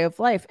your way of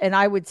life. And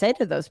I would say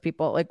to those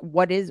people, like,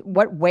 what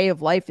way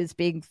of life is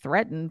being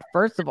threatened,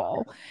 first of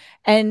all,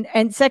 and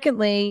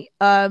secondly,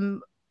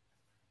 the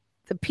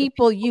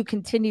people you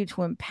continue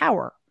to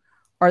empower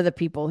are the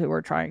people who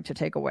are trying to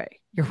take away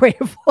your way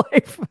of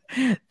life,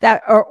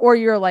 or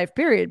your life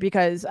period,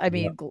 because I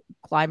mean,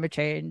 climate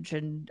change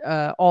and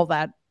all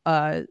that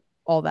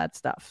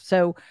stuff.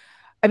 So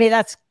I mean,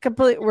 that's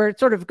we're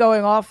sort of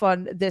going off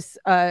on this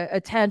a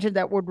tangent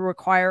that would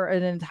require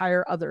an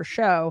entire other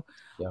show.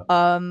 Yeah.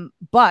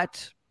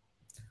 But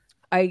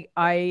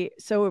I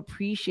so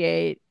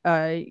appreciate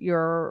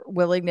your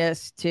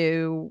willingness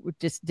to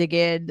just dig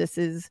in. This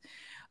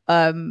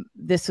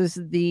was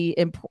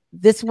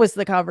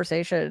the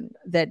conversation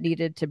that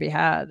needed to be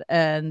had,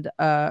 and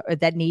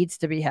that needs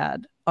to be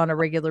had on a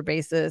regular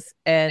basis,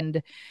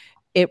 and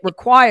it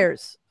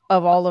requires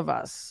of all of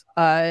us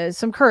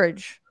some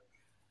courage.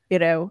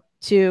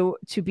 To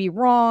be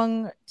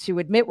wrong, to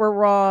admit we're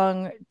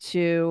wrong,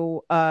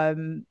 to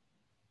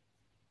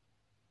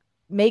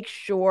make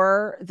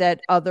sure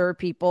that other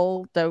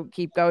people don't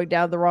keep going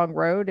down the wrong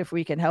road if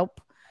we can help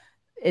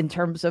in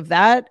terms of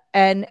that,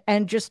 and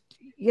just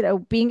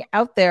being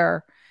out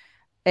there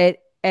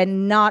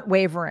and not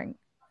wavering.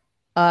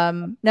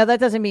 Now that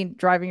doesn't mean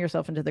driving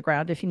yourself into the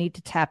ground. If you need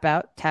to tap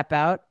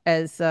out,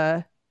 as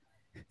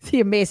the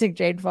amazing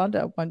Jane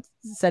Fonda once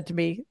said to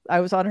me.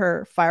 I was on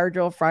her Fire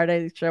Drill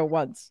Friday show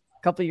once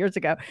a couple of years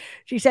ago.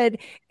 She said,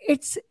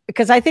 it's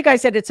because I think I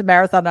said it's a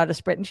marathon, not a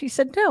sprint. And she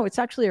said, no, it's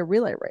actually a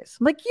relay race.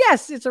 I'm like,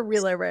 yes, it's a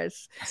relay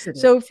race.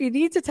 So if you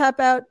need to tap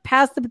out,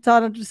 pass the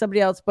baton on to somebody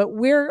else. But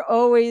we're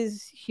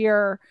always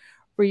here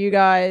for you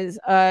guys.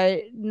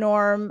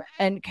 Norm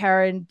and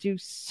Karen do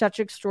such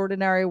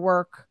extraordinary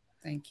work.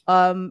 Thank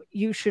you.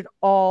 You should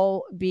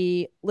all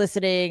be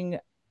listening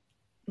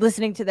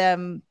to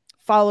them,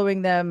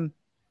 following them,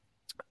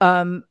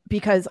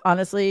 because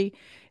honestly,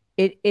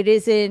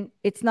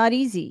 it's not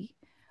easy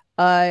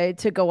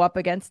to go up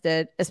against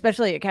it,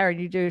 especially Karen,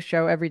 you do a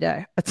show every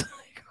day. It's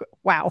like,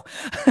 wow.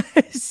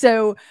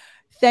 So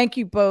thank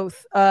you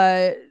both,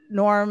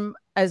 Norm,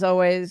 as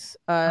always,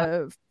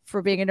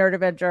 for being a Nerd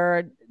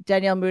Avenger,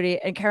 Danielle Moody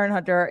and Karen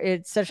Hunter.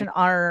 It's such an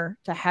honor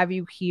to have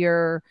you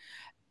here.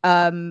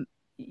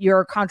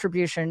 Your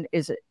contribution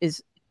is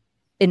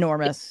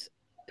enormous.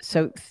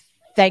 So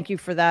thank you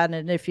for that.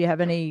 And if you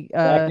have any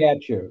back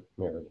at you,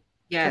 Mary.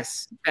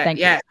 Yes. Thank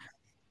you.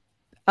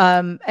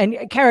 And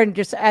Karen,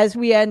 just as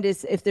we end,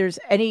 is if there's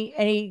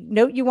any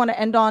note you want to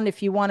end on,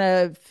 if you want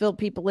to fill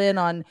people in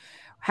on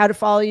how to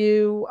follow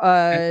you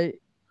right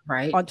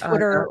on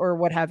Twitter or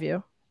what have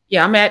you.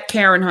 Yeah, I'm at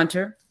Karen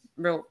Hunter.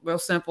 Real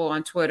simple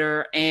on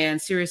Twitter, and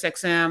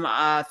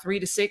SiriusXM 3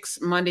 to 6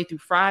 Monday through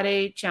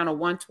Friday, channel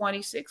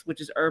 126, which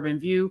is Urban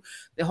View.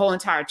 The whole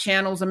entire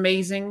channel is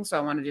amazing. So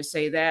I want to just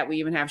say that we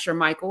even have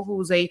Shermichael,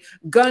 who's a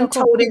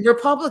gun-toting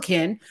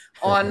Republican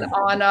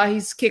on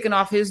he's kicking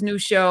off his new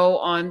show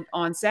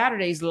on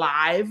Saturdays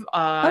live in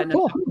a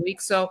couple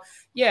weeks. So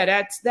yeah,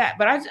 that's that.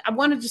 But I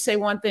wanted to say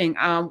one thing.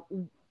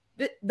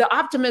 The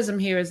optimism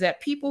here is that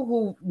people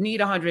who need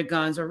 100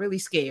 guns are really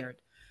scared.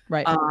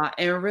 Right.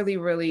 And really,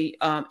 really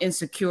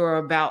insecure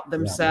about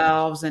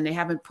themselves, and they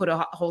haven't put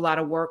a whole lot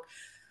of work.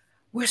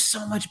 We're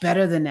so much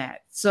better than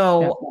that.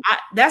 So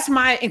that's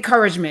my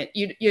encouragement.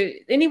 You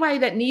anybody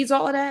that needs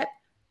all of that,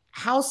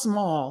 how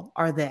small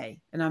are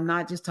they? And I'm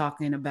not just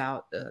talking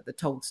about the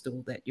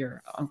toadstool that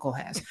your uncle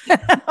has.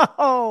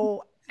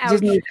 Oh, ouch.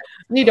 Just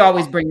need to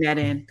always bring that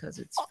in because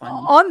it's funny.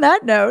 On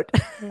that note,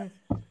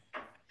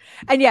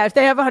 and yeah, if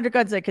they have 100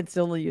 guns, they can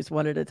still use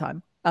one at a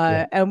time.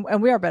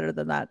 And we are better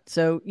than that.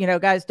 So,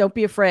 guys, don't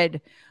be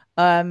afraid.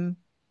 Our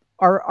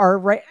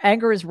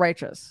anger is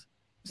righteous.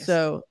 Yes.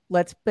 So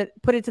let's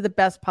put it to the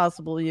best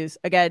possible use.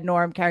 Again,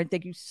 Norm, Karen,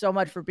 thank you so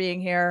much for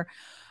being here.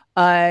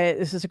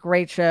 This is a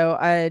great show.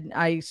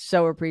 I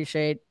so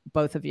appreciate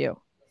both of you.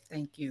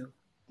 Thank you.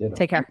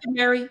 Take care. Thank you,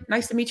 Mary.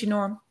 Nice to meet you,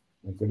 Norm.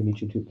 Good to meet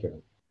you too,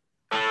 Karen.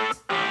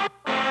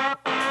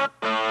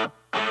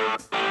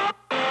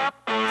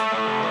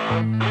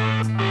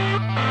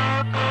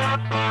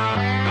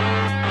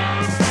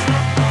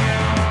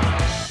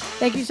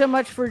 Thank you so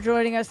much for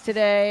joining us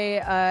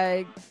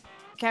today.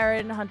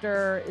 Karen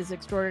Hunter is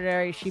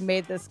extraordinary. She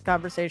made this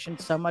conversation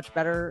so much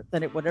better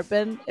than it would have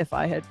been if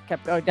I had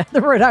kept going down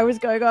the road I was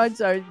going on.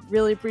 So I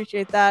really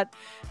appreciate that.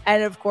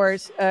 And of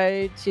course,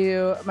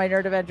 to my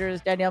Nerd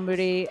Avengers, Danielle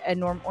Moody and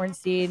Norm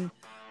Ornstein,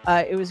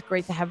 it was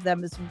great to have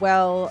them as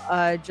well.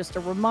 Just a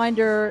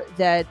reminder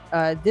that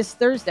this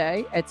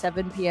Thursday at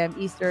 7 p.m.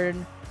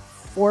 Eastern,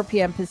 4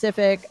 p.m.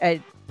 Pacific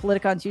at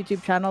Politicon's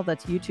YouTube channel,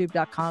 that's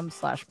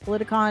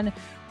youtube.com/Politicon.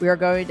 We are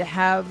going to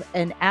have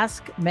an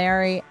Ask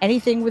Mary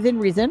Anything Within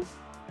Reason.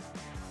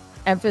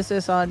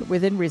 Emphasis on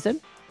within reason,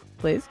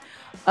 please.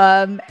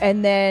 And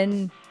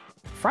then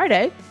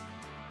Friday,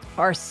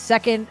 our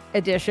second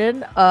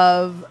edition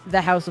of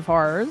the House of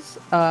Horrors,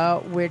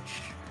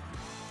 which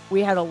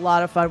we had a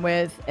lot of fun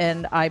with.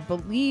 And I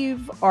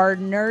believe our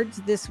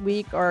nerds this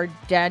week are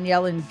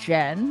Danielle and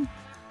Jen.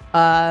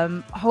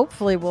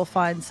 Hopefully we'll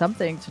find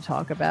something to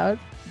talk about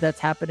that's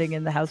happening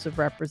in the House of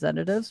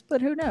Representatives,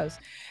 but who knows?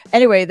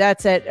 Anyway,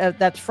 that's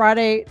that's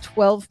Friday,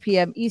 12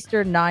 p.m.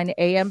 Eastern, 9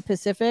 a.m.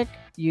 Pacific,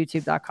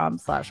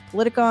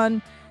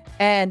 youtube.com/Politicon.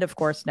 And of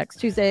course, next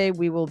Tuesday,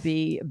 we will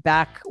be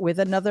back with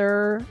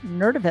another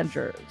Nerd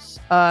Avengers.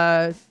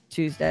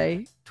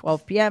 Tuesday,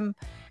 12 p.m.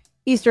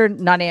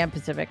 Eastern, 9 a.m.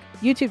 Pacific,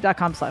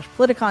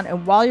 youtube.com/Politicon.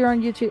 And while you're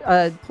on YouTube,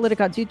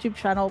 Politicon's YouTube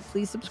channel,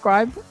 please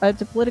subscribe to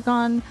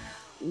Politicon.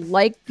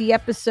 Like the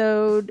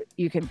episode.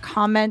 You can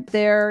comment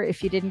there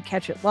if you didn't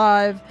catch it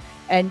live,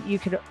 and you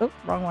could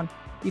wrong one.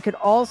 You could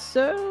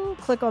also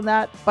click on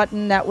that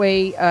button. That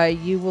way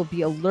you will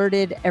be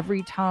alerted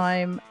every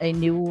time a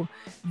new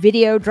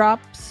video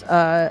drops.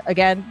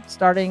 Again,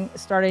 starting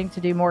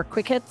to do more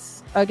quick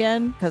hits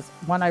again, because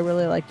I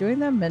really like doing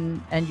them,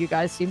 and you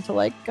guys seem to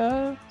like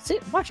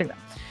watching them.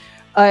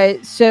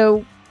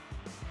 So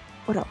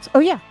what else? Oh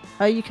yeah,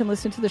 you can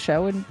listen to the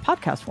show in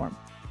podcast form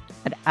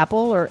at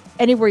Apple or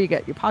anywhere you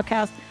get your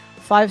podcast.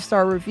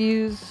 5-star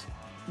reviews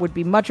would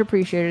be much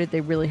appreciated.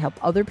 They really help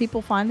other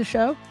people find the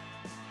show.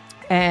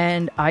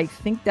 And I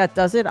think that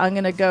does it. I'm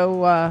going to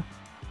go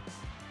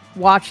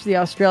watch the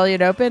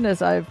Australian Open,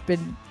 as I've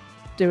been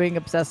doing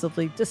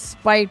obsessively,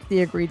 despite the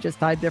egregious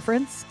time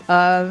difference.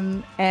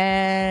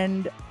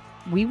 And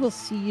we will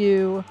see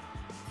you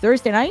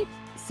Thursday night,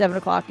 7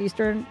 o'clock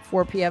Eastern,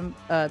 4 p.m.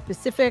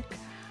 Pacific,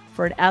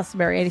 for an Ask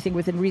Mary Anything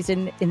Within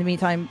Reason. In the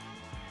meantime,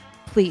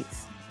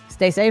 please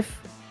stay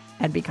safe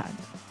and be kind.